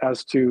peek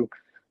as to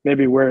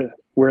maybe where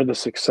the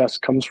success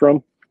comes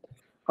from.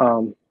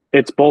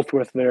 It's both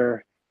with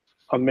their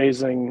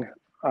amazing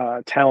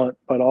talent,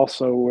 but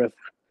also with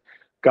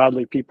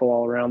godly people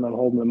all around them,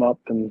 holding them up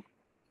and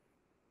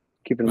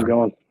keeping them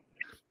going.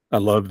 I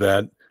love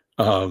that.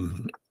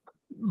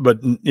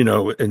 But,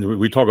 and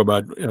we talk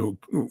about,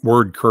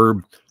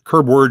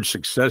 curb word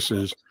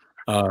successes.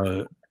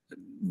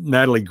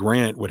 Natalie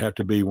Grant would have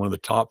to be one of the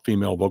top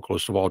female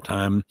vocalists of all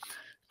time.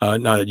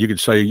 Now you could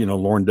say,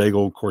 Lauren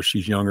Daigle, of course,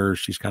 she's younger.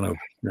 She's kind of,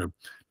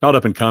 not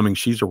up and coming.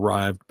 She's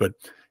arrived, but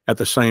at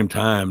the same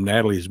time,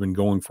 Natalie has been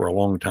going for a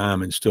long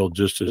time and still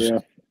just as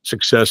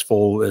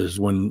successful as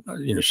when,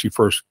 she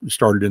first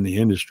started in the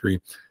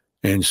industry.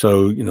 And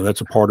so,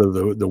 that's a part of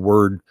the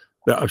word.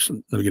 Let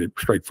me get it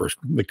straight first.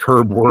 The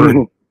Curb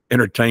Word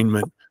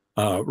Entertainment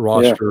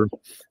roster.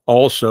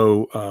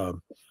 Also,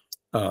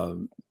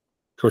 of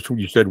course,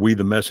 you said We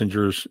the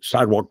Messengers,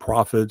 Sidewalk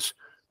Prophets,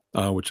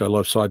 which I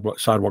love.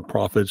 Sidewalk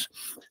Prophets.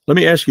 Let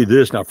me ask you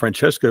this now,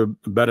 Francesca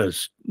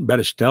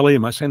Battistelli.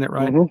 Am I saying that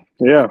right?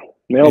 Yeah,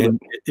 nailed it.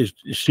 Is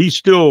she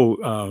still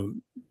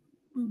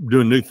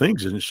doing new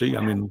things? Isn't she?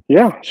 I mean,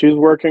 yeah, she's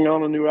working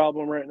on a new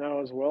album right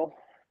now as well.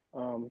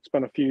 It's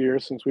been a few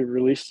years since we've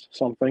released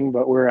something,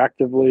 but we're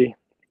actively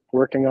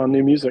working on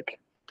new music.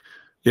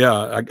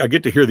 Yeah, I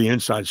get to hear the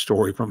inside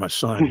story from my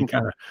son. He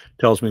kind of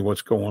tells me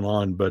what's going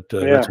on, but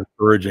Yeah. that's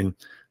encouraging.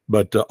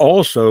 But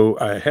also,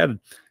 I had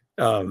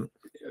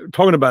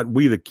talking about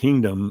We the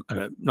Kingdom,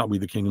 not We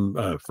the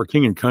Kingdom, for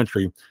King and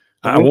Country.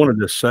 I wanted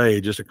to say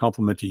just a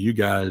compliment to you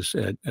guys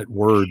at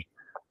Word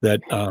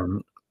that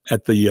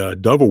at the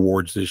Dove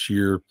Awards this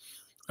year,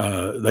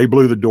 they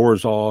blew the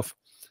doors off.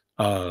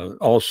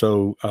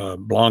 Also,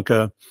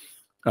 Blanca,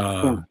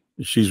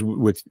 she's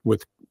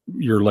with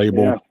your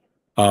label.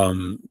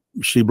 Yeah.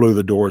 She blew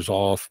the doors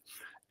off.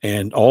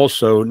 And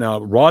also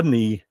now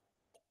Rodney,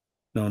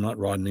 no, not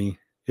Rodney.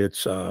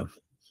 It's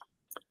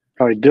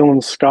probably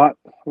Dylan Scott.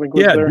 I think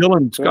was there.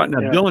 Dylan Scott. Now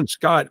Dylan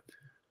Scott.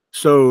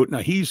 So now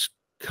he's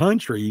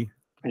country.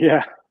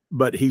 Yeah.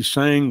 But he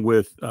sang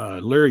with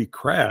Larry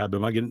Crabb.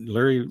 Am I getting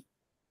Larry?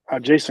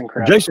 Jason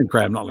Crabb. Jason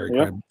Crabb, not Larry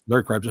Crabb.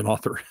 Larry Crabb's an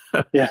author.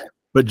 Yeah.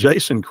 But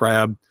Jason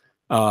Crabb,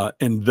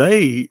 and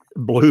they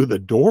blew the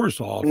doors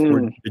off.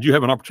 Did you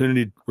have an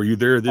opportunity? Were you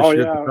there this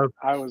year? Yeah,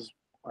 I was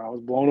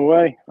blown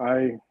away.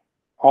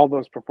 All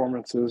those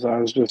performances, I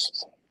was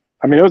just,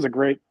 I mean, it was a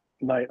great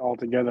night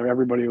altogether.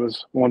 Everybody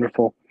was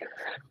wonderful.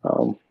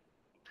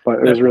 But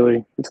it was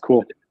really, it's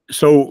cool.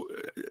 So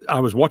I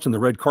was watching the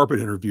red carpet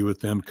interview with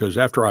them because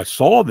after I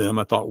saw them,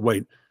 I thought,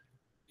 wait,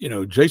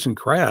 Jason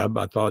Crabb,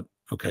 I thought,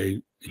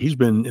 okay, he's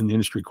been in the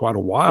industry quite a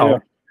while. Yeah.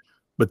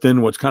 But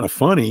then what's kind of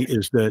funny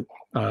is that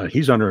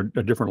he's under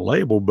a different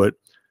label, but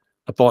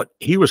I thought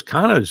he was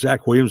kind of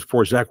Zach Williams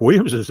before Zach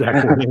Williams is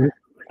Zach Williams.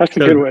 That's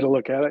a good way to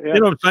look at it. Yeah. You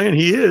know what I'm saying?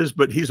 He is,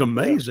 but he's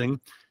amazing.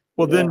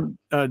 Well, then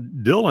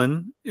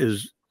Dylan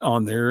is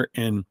on there,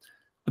 and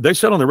they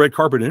said on the red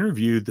carpet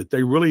interview that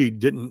they really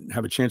didn't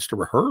have a chance to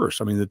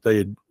rehearse. I mean, that they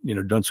had,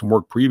 done some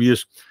work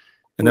previous,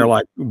 and they're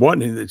like,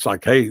 what? And it's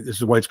like, hey, this is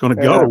the way it's going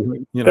to go.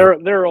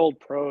 They're old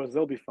pros.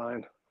 They'll be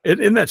fine.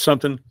 Isn't that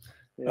something?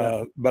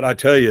 Yeah. But I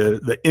tell you,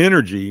 the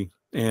energy,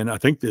 and I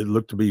think they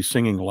looked to be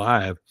singing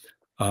live.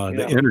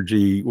 The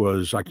energy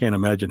was, I can't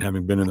imagine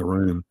having been in the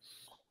room.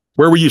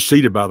 Where were you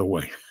seated, by the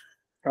way?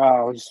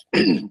 I was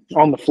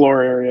on the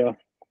floor area,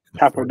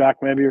 halfway back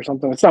maybe or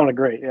something. It sounded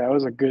great. Yeah, it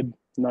was a good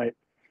night.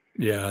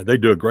 Yeah, they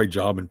do a great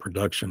job in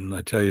production,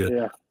 I tell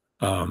you,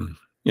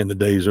 in the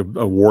days of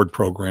award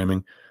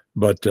programming.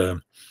 But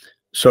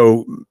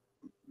so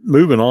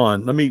moving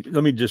on, let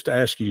me just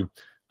ask you,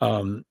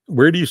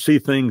 where do you see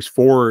things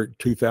for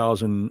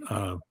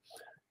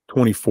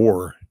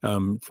 2024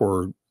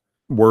 for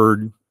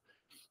Word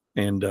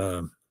and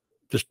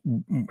just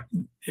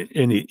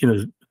any,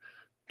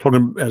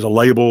 talking as a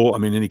label? I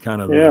mean, any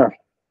kind of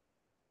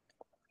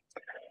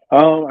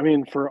I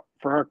mean, for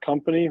our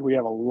company, we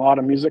have a lot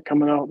of music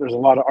coming out. There's a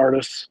lot of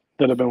artists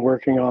that have been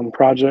working on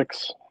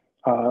projects.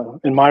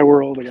 In my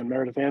world, again,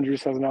 Meredith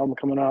Andrews has an album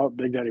coming out.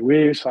 Big Daddy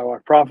Weave,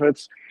 Sidewalk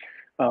Prophets.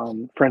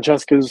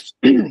 Francesca's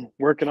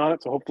working on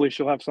it, so hopefully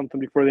she'll have something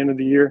before the end of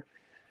the year.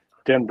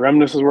 Dan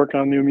Bremnes is working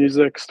on new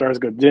music. Stars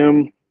Go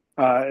Dim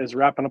is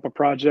wrapping up a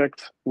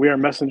project. We Are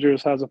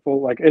Messengers has a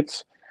full,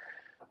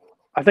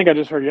 I think I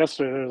just heard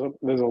yesterday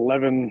there's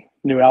 11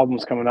 new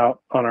albums coming out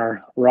on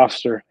our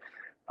roster.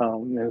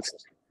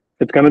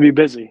 It's going to be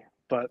busy,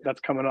 but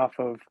that's coming off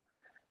of,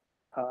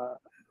 I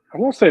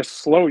won't say a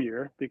slow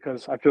year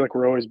because I feel like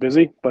we're always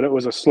busy, but it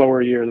was a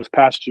slower year this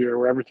past year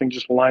where everything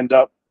just lined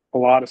up, a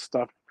lot of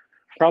stuff,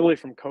 probably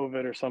from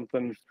COVID or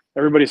something.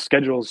 Everybody's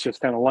schedules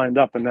just kind of lined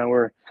up, and now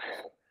we're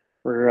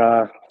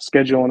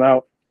scheduling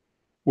out.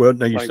 Well,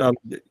 now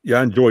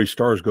I enjoy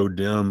Stars Go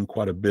Dim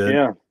quite a bit.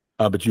 Yeah.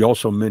 But you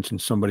also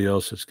mentioned somebody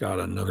else that's got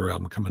another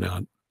album coming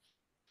out.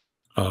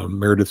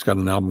 Meredith's got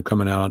an album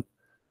coming out.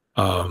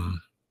 Dan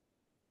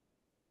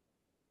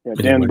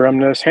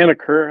Bremnes. Hannah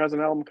Kerr has an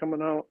album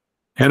coming out.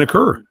 Hannah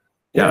Kerr.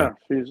 Yeah.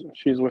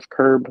 She's with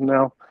Curb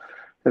now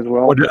as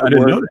well. Oh, I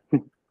didn't know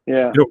that.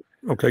 Yeah.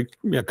 Okay.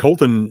 Yeah.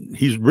 Colton,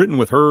 he's written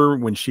with her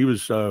when she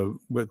was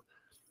with.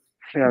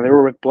 Yeah, they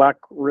were with Black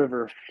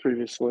River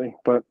previously,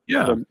 but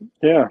yeah.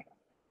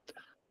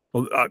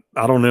 Well,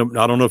 I don't know.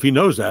 I don't know if he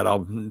knows that.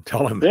 I'll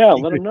tell him. Yeah,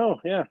 let him know.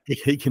 Yeah,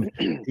 he can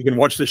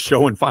watch this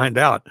show and find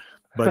out.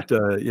 But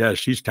yeah,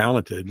 she's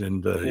talented,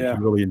 and he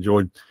really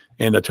enjoyed.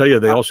 And I tell you,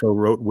 they also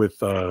wrote with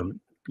the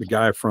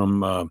guy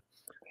from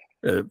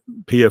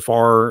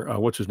PFR.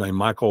 What's his name?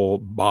 Michael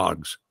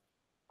Boggs.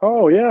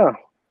 Oh yeah,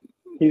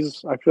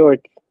 I feel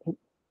like.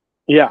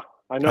 Yeah,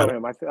 I know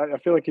him. I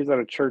feel like he's at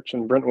a church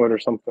in Brentwood or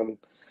something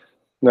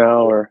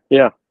now. Or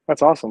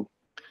that's awesome.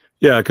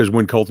 Yeah, because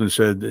when Colton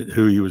said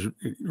who he was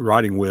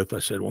writing with, I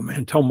said, well,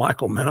 man, tell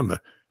Michael, man, I'm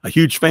a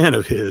huge fan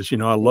of his.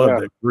 I love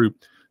that group.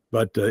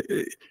 But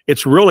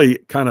it's really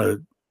kind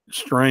of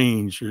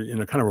strange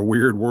in a kind of a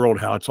weird world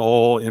how it's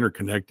all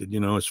interconnected,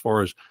 as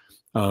far as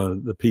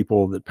the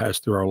people that pass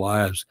through our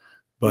lives.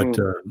 But,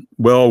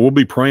 well, we'll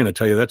be praying. I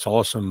tell you, that's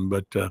awesome.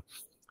 But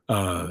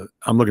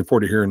I'm looking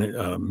forward to hearing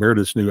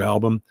Meredith's new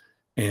album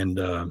and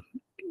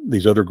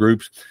these other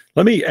groups.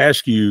 Let me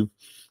ask you,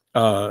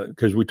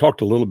 because we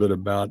talked a little bit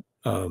about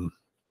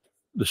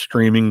the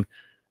streaming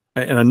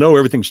and I know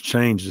everything's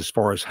changed as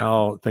far as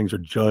how things are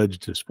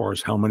judged, as far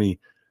as how many,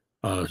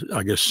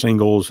 I guess,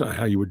 singles,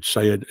 how you would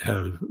say it,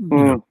 have,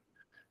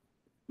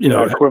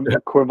 Yeah,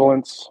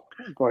 equivalence.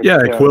 Like,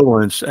 yeah,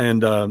 equivalence.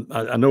 And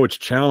I know it's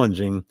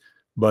challenging,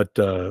 but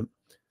with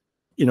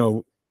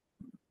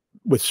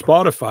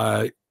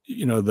Spotify,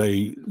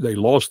 they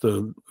lost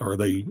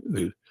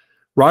the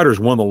writers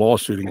won the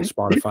lawsuit against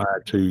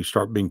Spotify to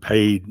start being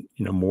paid,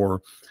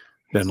 more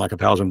than like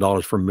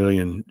 $1,000 per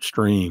million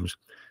streams.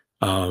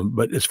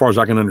 But as far as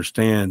I can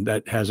understand,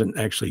 that hasn't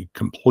actually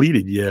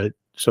completed yet,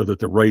 so that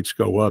the rates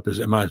go up.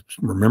 Am I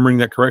remembering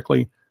that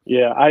correctly?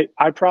 Yeah,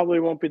 I probably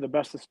won't be the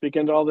best to speak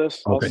into all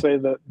this. Okay. I'll say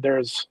that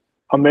there's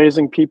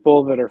amazing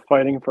people that are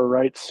fighting for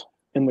rights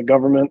in the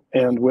government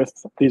and with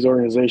these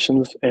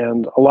organizations,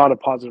 and a lot of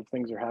positive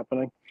things are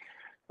happening.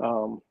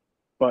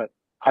 But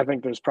I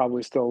think there's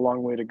probably still a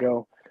long way to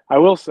go. I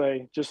will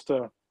say, just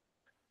to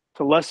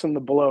lessen the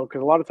blow,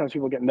 because a lot of times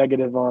people get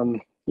negative on,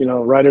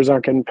 writers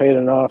aren't getting paid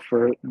enough,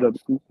 or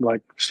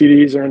like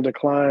CDs are in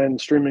decline,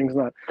 streaming's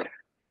not.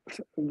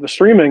 The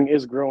streaming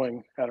is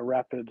growing at a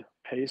rapid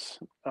pace.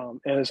 And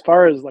as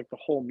far as like the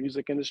whole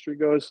music industry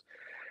goes,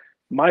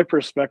 my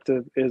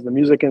perspective is the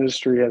music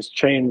industry has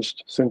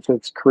changed since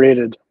it's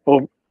created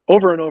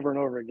over and over and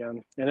over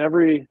again. And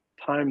every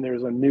time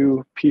there's a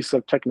new piece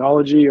of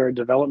technology or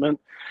development,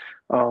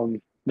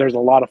 there's a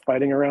lot of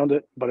fighting around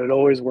it, but it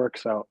always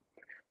works out.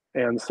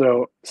 And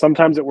so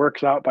sometimes it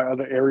works out by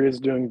other areas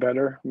doing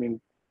better. I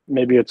mean,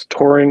 maybe it's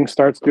touring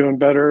starts doing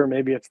better,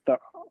 maybe it's the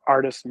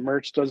artist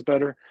merch does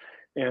better.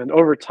 And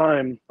over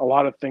time, a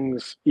lot of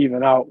things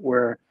even out,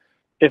 where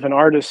if an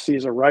artist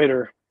sees a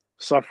writer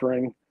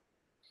suffering,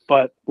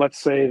 but let's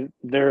say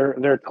they're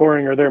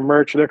touring, or their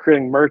merch, they're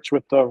creating merch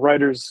with the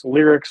writer's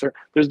lyrics, or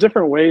there's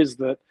different ways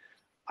that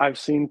I've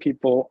seen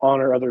people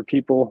honor other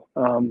people.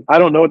 I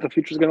don't know what the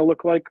future is going to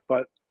look like,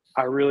 but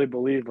I really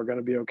believe we're going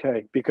to be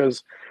okay,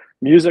 because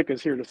music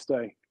is here to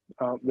stay.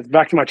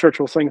 Back to my church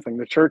will sing thing.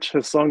 The church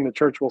has sung, the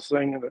church will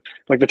sing.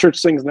 Like the church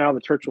sings now, the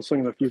church will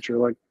sing in the future.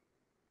 Like,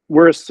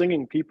 we're a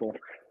singing people.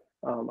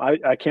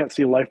 I can't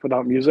see life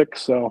without music,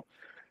 so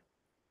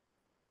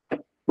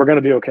we're going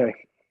to be okay.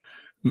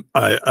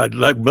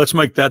 Let's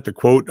make that the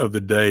quote of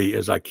the day: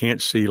 is I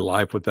can't see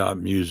life without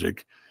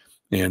music.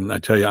 And I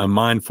tell you, I'm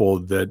mindful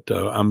that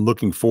I'm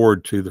looking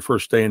forward to the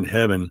first day in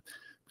heaven,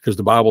 because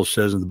the Bible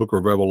says in the book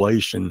of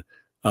Revelation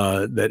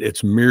that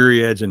it's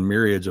myriads and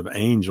myriads of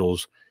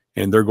angels,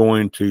 and they're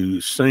going to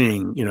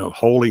sing,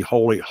 holy,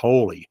 holy,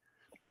 holy.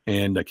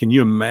 And can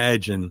you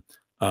imagine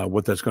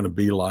what that's going to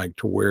be like,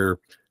 to where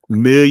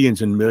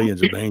millions and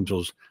millions of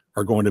angels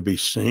are going to be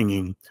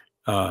singing?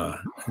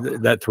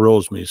 That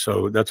thrills me.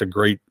 So that's a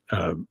good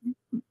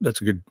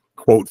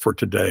quote for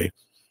today.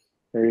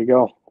 There you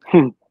go.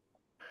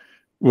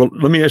 Well,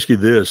 let me ask you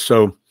this.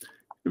 So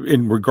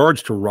in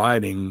regards to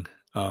writing,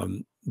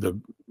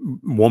 the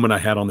woman I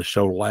had on the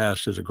show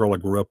last is a girl I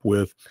grew up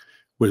with,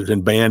 was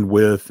in band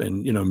with,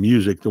 and,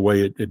 music, the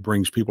way it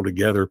brings people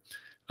together.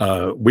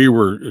 We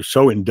were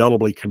so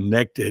indelibly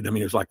connected. I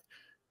mean, it's like,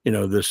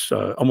 this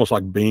almost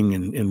like being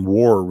in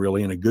war,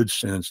 really, in a good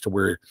sense, to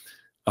where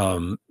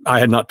I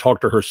had not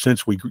talked to her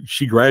since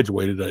she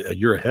graduated a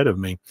year ahead of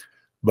me,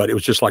 but it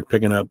was just like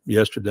picking up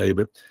yesterday.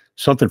 But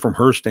something from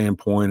her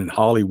standpoint in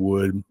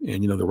Hollywood,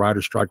 and, the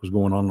writer's strike was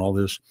going on and all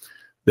this,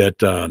 that,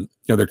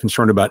 they're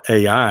concerned about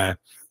AI.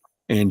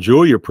 And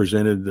Julia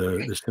presented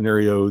the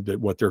scenario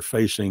that what they're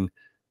facing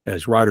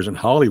as writers in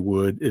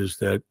Hollywood is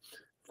that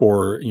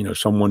for,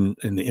 someone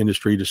in the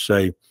industry to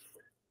say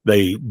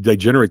they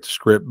generate the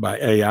script by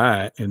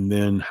AI and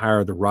then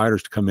hire the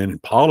writers to come in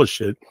and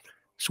polish it,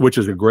 which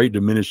is a great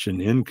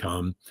diminishing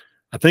income.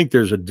 I think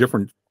there's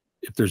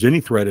if there's any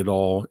threat at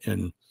all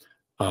in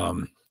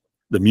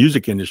the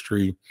music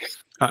industry,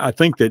 I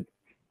think that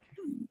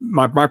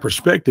my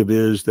perspective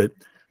is that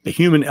the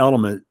human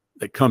element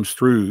that comes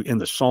through in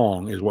the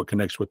song is what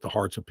connects with the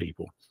hearts of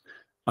people.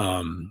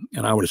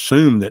 And I would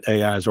assume that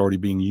AI is already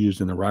being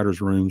used in the writers'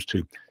 rooms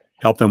to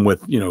help them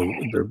with,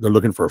 they're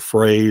looking for a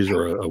phrase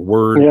or a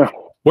word. Yeah.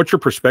 What's your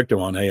perspective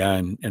on AI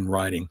and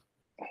writing?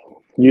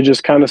 You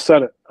just kind of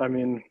said it. I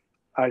mean,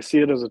 I see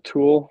it as a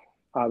tool.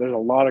 There's a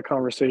lot of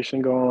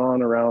conversation going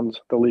on around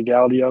the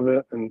legality of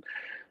it. And,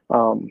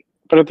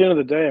 but at the end of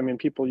the day, I mean,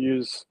 people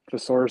use the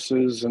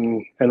sources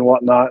and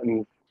whatnot,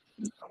 and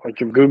like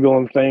you're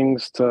Googling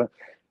things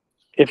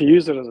if you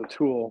use it as a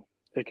tool,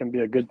 it can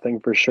be a good thing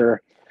for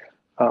sure.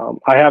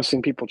 I have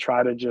seen people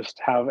try to just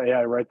have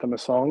AI write them a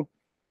song.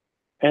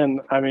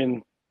 And I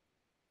mean,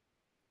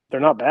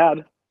 they're not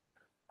bad.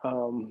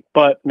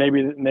 But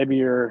maybe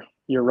you're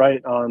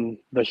right on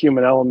the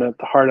human element,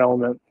 the heart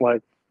element.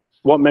 Like,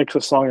 what makes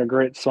a song a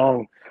great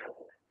song?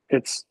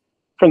 It's,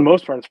 for the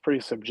most part, it's pretty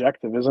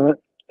subjective, isn't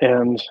it?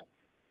 And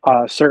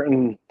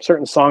certain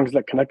songs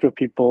that connect with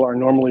people are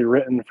normally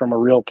written from a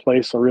real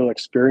place, a real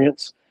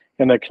experience,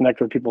 and they connect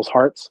with people's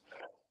hearts.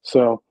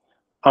 So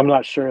I'm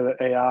not sure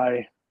that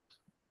AI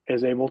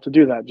is able to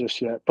do that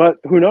just yet, but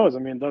who knows? I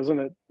mean, doesn't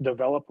it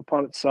develop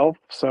upon itself?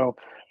 So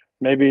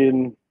maybe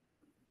in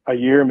a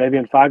year, maybe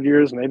in 5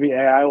 years, maybe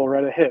AI will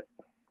write a hit.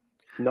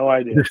 No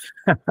idea.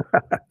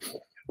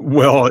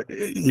 Well,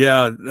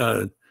 yeah.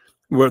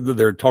 Whether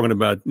they're talking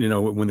about,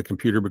 when the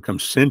computer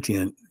becomes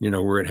sentient,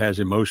 where it has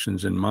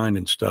emotions and mind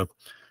and stuff.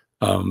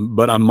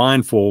 But I'm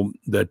mindful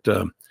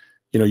that,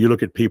 you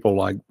look at people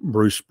like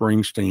Bruce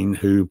Springsteen,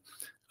 who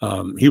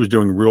he was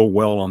doing real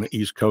well on the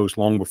East Coast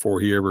long before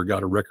he ever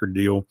got a record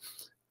deal.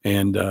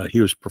 And he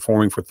was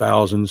performing for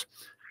thousands.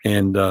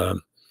 And,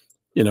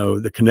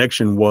 the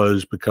connection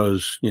was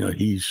because,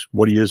 he's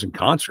what he is in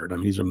concert. I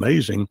mean, he's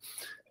amazing.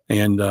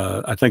 And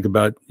I think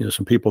about,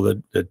 some people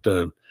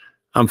that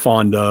I'm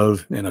fond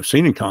of and I've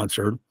seen in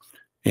concert,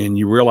 and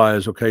you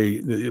realize,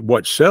 okay,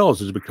 what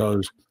sells is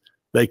because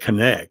they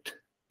connect,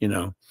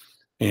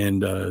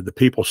 and the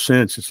people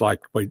sense it's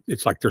like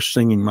they're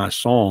singing my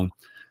song.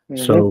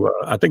 Mm-hmm. So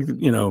I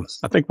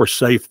think we're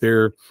safe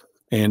there.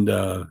 And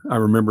I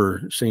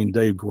remember seeing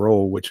Dave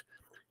Grohl, which,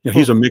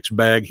 he's a mixed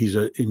bag. He's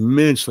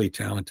immensely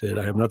talented.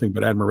 I have nothing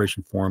but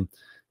admiration for him.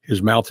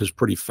 His mouth is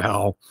pretty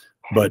foul,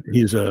 but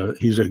he's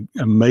an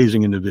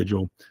amazing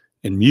individual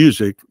in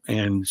music.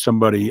 And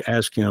somebody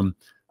asked him,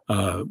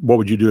 what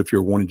would you do if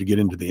you were wanting to get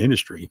into the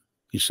industry?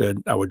 He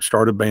said, I would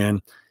start a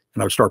band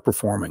and I would start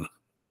performing.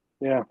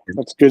 Yeah,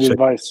 that's good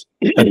advice.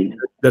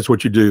 That's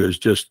what you do, is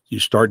just you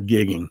start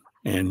gigging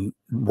and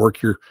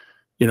work your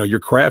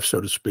craft,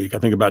 so to speak. I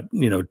think about,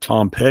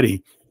 Tom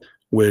Petty,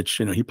 which,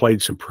 he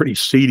played some pretty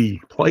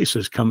seedy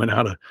places coming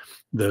out of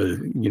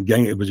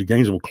it was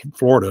Gainesville,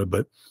 Florida,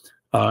 but,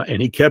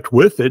 and he kept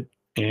with it.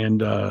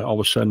 And all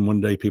of a sudden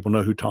one day people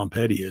know who Tom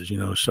Petty is,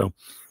 so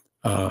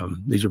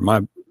these are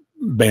my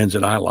bands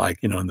that I like,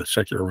 in the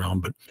secular realm.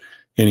 But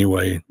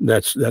anyway,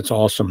 that's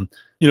awesome.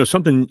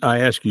 Something I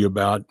asked you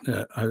about,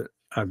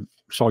 I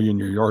saw you in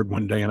your yard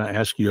one day and I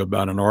asked you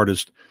about an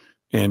artist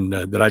and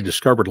that I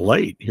discovered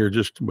late here,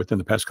 just within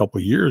the past couple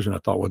of years. And I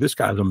thought, well, this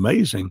guy's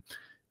amazing.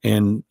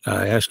 And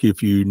I asked you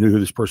if you knew who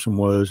this person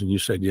was, and you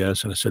said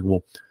yes. And I said,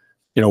 well,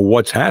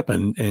 what's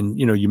happened? And,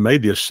 you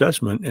made the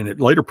assessment, and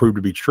it later proved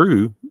to be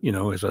true,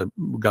 as I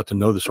got to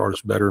know this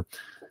artist better,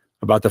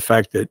 about the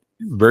fact that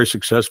very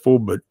successful,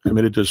 but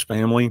committed to his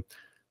family,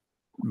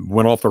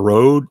 went off the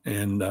road,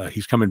 and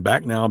he's coming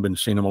back now. I've been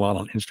seeing him a lot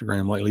on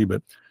Instagram lately.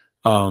 But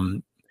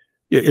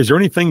is there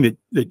anything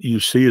that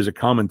you see as a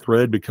common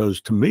thread? Because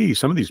to me,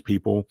 some of these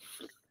people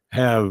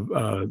have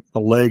the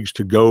legs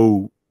to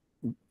go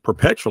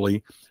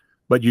perpetually,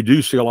 but you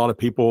do see a lot of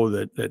people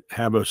that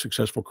have a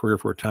successful career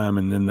for a time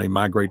and then they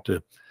migrate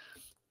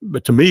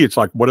but to me, it's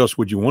like, what else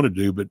would you want to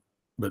do but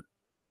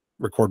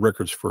record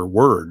records for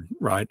Word,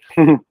 right?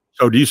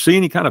 So do you see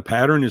any kind of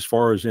pattern as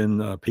far as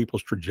in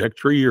people's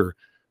trajectory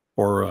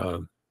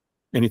or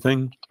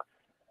anything?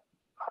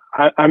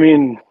 I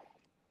mean,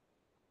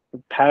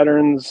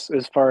 patterns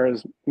as far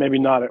as maybe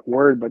not at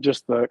Word, but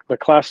just the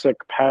classic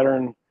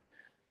pattern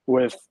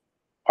with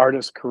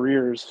artist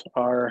careers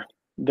are,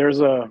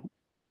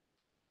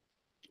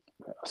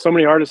 so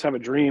many artists have a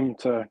dream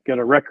to get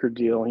a record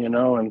deal,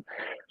 and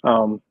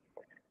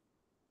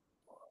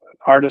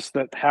artists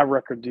that have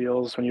record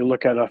deals, when you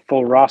look at a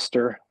full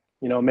roster,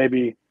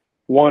 maybe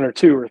one or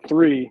two or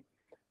three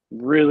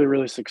really,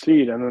 really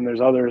succeed. And then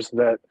there's others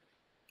that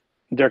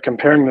they're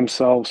comparing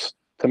themselves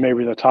to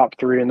maybe the top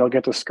three and they'll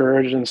get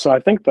discouraged. And so I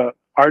think the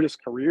artist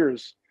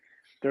careers,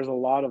 there's a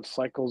lot of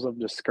cycles of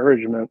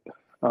discouragement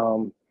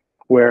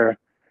where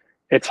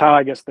it's how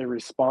I guess they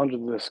respond to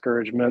the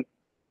discouragement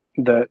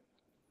that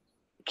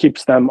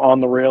keeps them on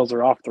the rails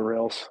or off the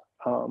rails,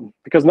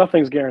 because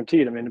nothing's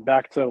guaranteed. I mean,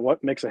 back to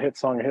what makes a hit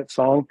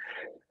song,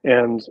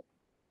 and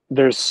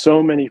there's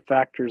so many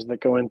factors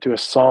that go into a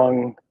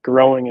song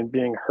growing and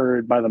being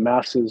heard by the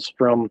masses,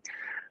 from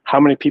how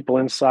many people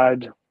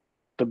inside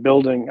the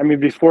building. I mean,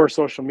 before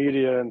social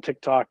media and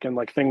TikTok and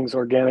like things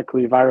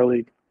organically,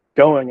 virally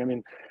going, I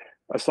mean,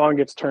 a song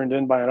gets turned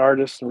in by an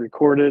artist and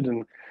recorded,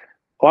 and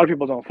a lot of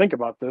people don't think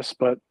about this,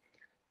 but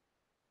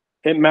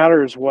it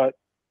matters what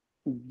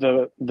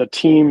the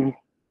team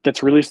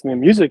that's releasing the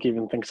music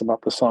even thinks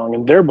about the song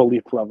and their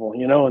belief level,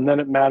 and then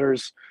it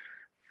matters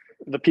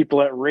the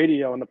people at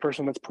radio and the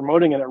person that's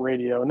promoting it at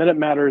radio. And then it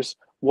matters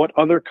what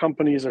other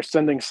companies are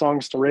sending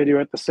songs to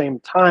radio at the same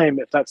time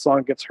if that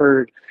song gets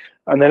heard.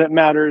 And then it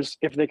matters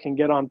if they can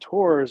get on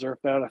tours or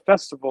if they're at a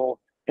festival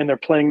and they're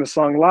playing the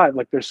song live.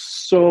 Like, there's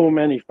so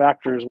many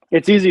factors.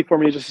 It's easy for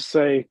me just to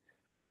say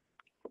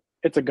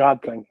it's a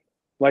God thing.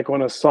 Like,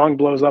 when a song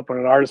blows up, when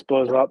an artist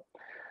blows up,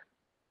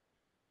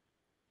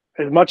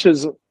 as much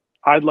as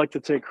I'd like to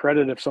take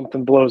credit if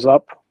something blows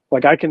up,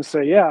 like, I can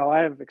say, yeah, I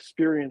have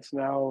experience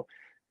now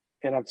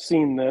and I've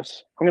seen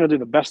this. I'm going to do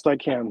the best I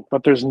can,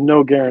 but there's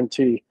no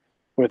guarantee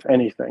with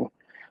anything.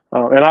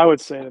 And I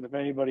would say that if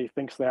anybody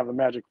thinks they have a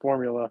magic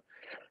formula,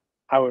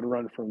 I would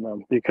run from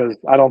them, because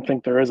I don't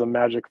think there is a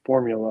magic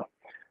formula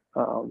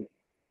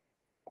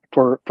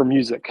for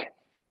music.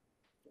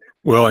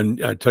 Well,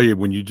 and I tell you,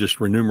 when you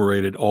just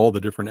enumerated all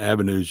the different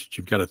avenues that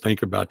you've got to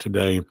think about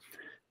today,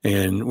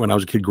 and when I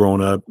was a kid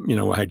growing up,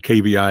 I had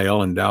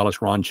KVIL in Dallas,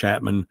 Ron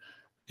Chapman,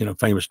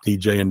 famous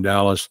DJ in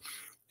Dallas.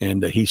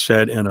 And he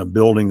sat in a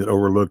building that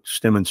overlooked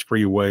Stemmons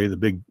Freeway, the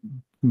big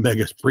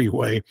mega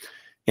freeway.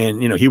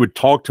 And, he would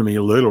talk to me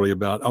literally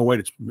about, oh,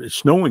 wait, it's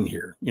snowing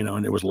here,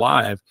 and it was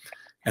live,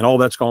 and all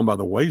that's gone by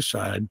the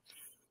wayside.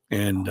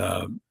 And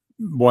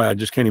boy, I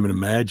just can't even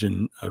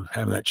imagine of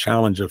having that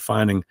challenge of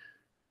finding,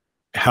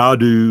 how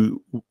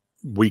do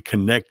we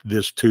connect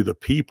this to the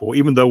people,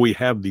 even though we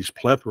have these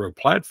plethora of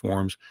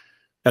platforms.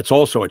 That's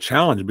also a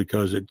challenge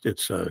because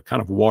it's a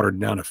kind of watered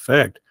down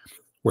effect.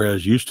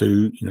 Whereas used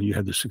to, you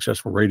had the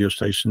successful radio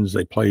stations,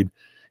 they played,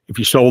 if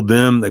you sold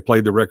them, they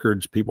played the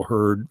records, people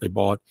heard, they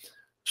bought.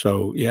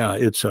 So yeah,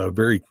 it's a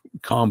very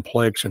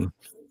complex, and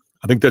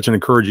I think that's an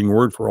encouraging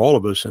word for all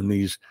of us in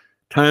these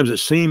times that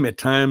seem at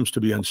times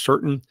to be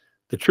uncertain.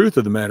 The truth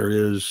of the matter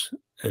is,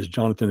 as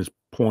Jonathan is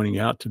pointing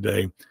out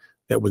today,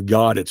 that with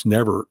God, it's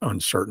never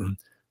uncertain,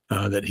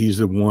 that he's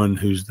the one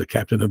who's the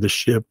captain of the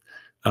ship.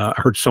 I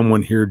heard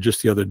someone here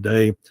just the other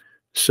day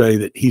say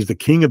that he's the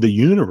king of the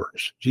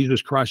universe.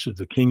 Jesus Christ is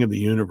the king of the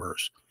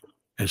universe.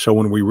 And so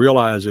when we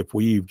realize, if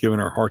we've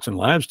given our hearts and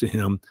lives to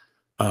him,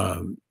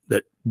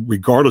 that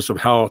regardless of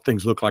how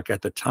things look like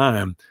at the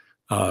time,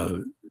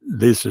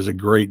 this is a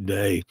great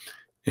day.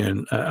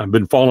 And I've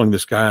been following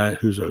this guy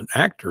who's an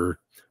actor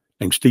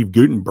named Steve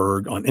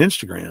Gutenberg on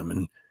Instagram,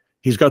 and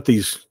he's got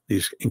these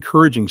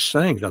encouraging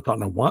sayings. I thought,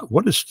 now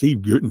what does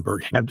Steve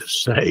Gutenberg have to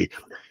say?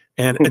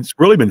 And it's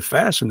really been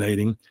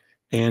fascinating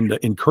and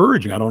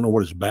encouraging. I don't know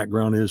what his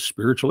background is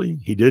spiritually.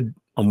 He did,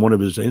 on one of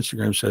his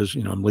Instagram, says,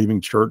 I'm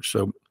leaving church,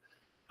 so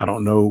I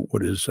don't know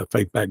what his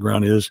faith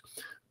background is.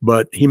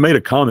 But he made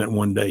a comment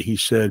one day. He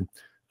said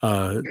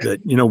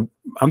that,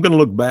 I'm going to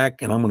look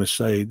back and I'm going to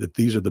say that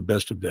these are the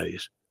best of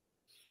days.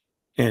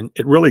 And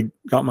it really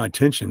got my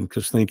attention,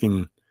 because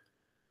thinking,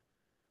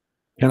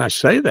 can I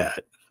say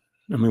that?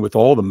 I mean, with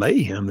all the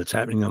mayhem that's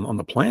happening on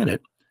the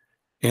planet.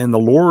 And the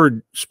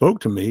Lord spoke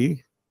to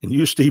me and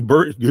used Steve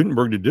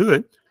Gutenberg to do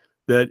it,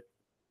 that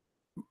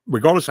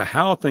regardless of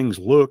how things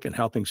look and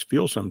how things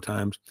feel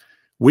sometimes,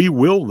 we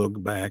will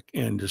look back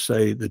and to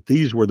say that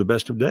these were the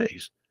best of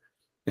days.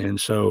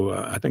 And so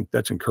I think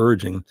that's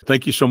encouraging.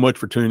 Thank you so much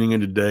for tuning in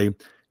today.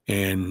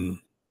 And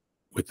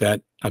with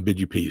that, I bid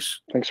you peace.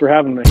 Thanks for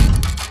having me.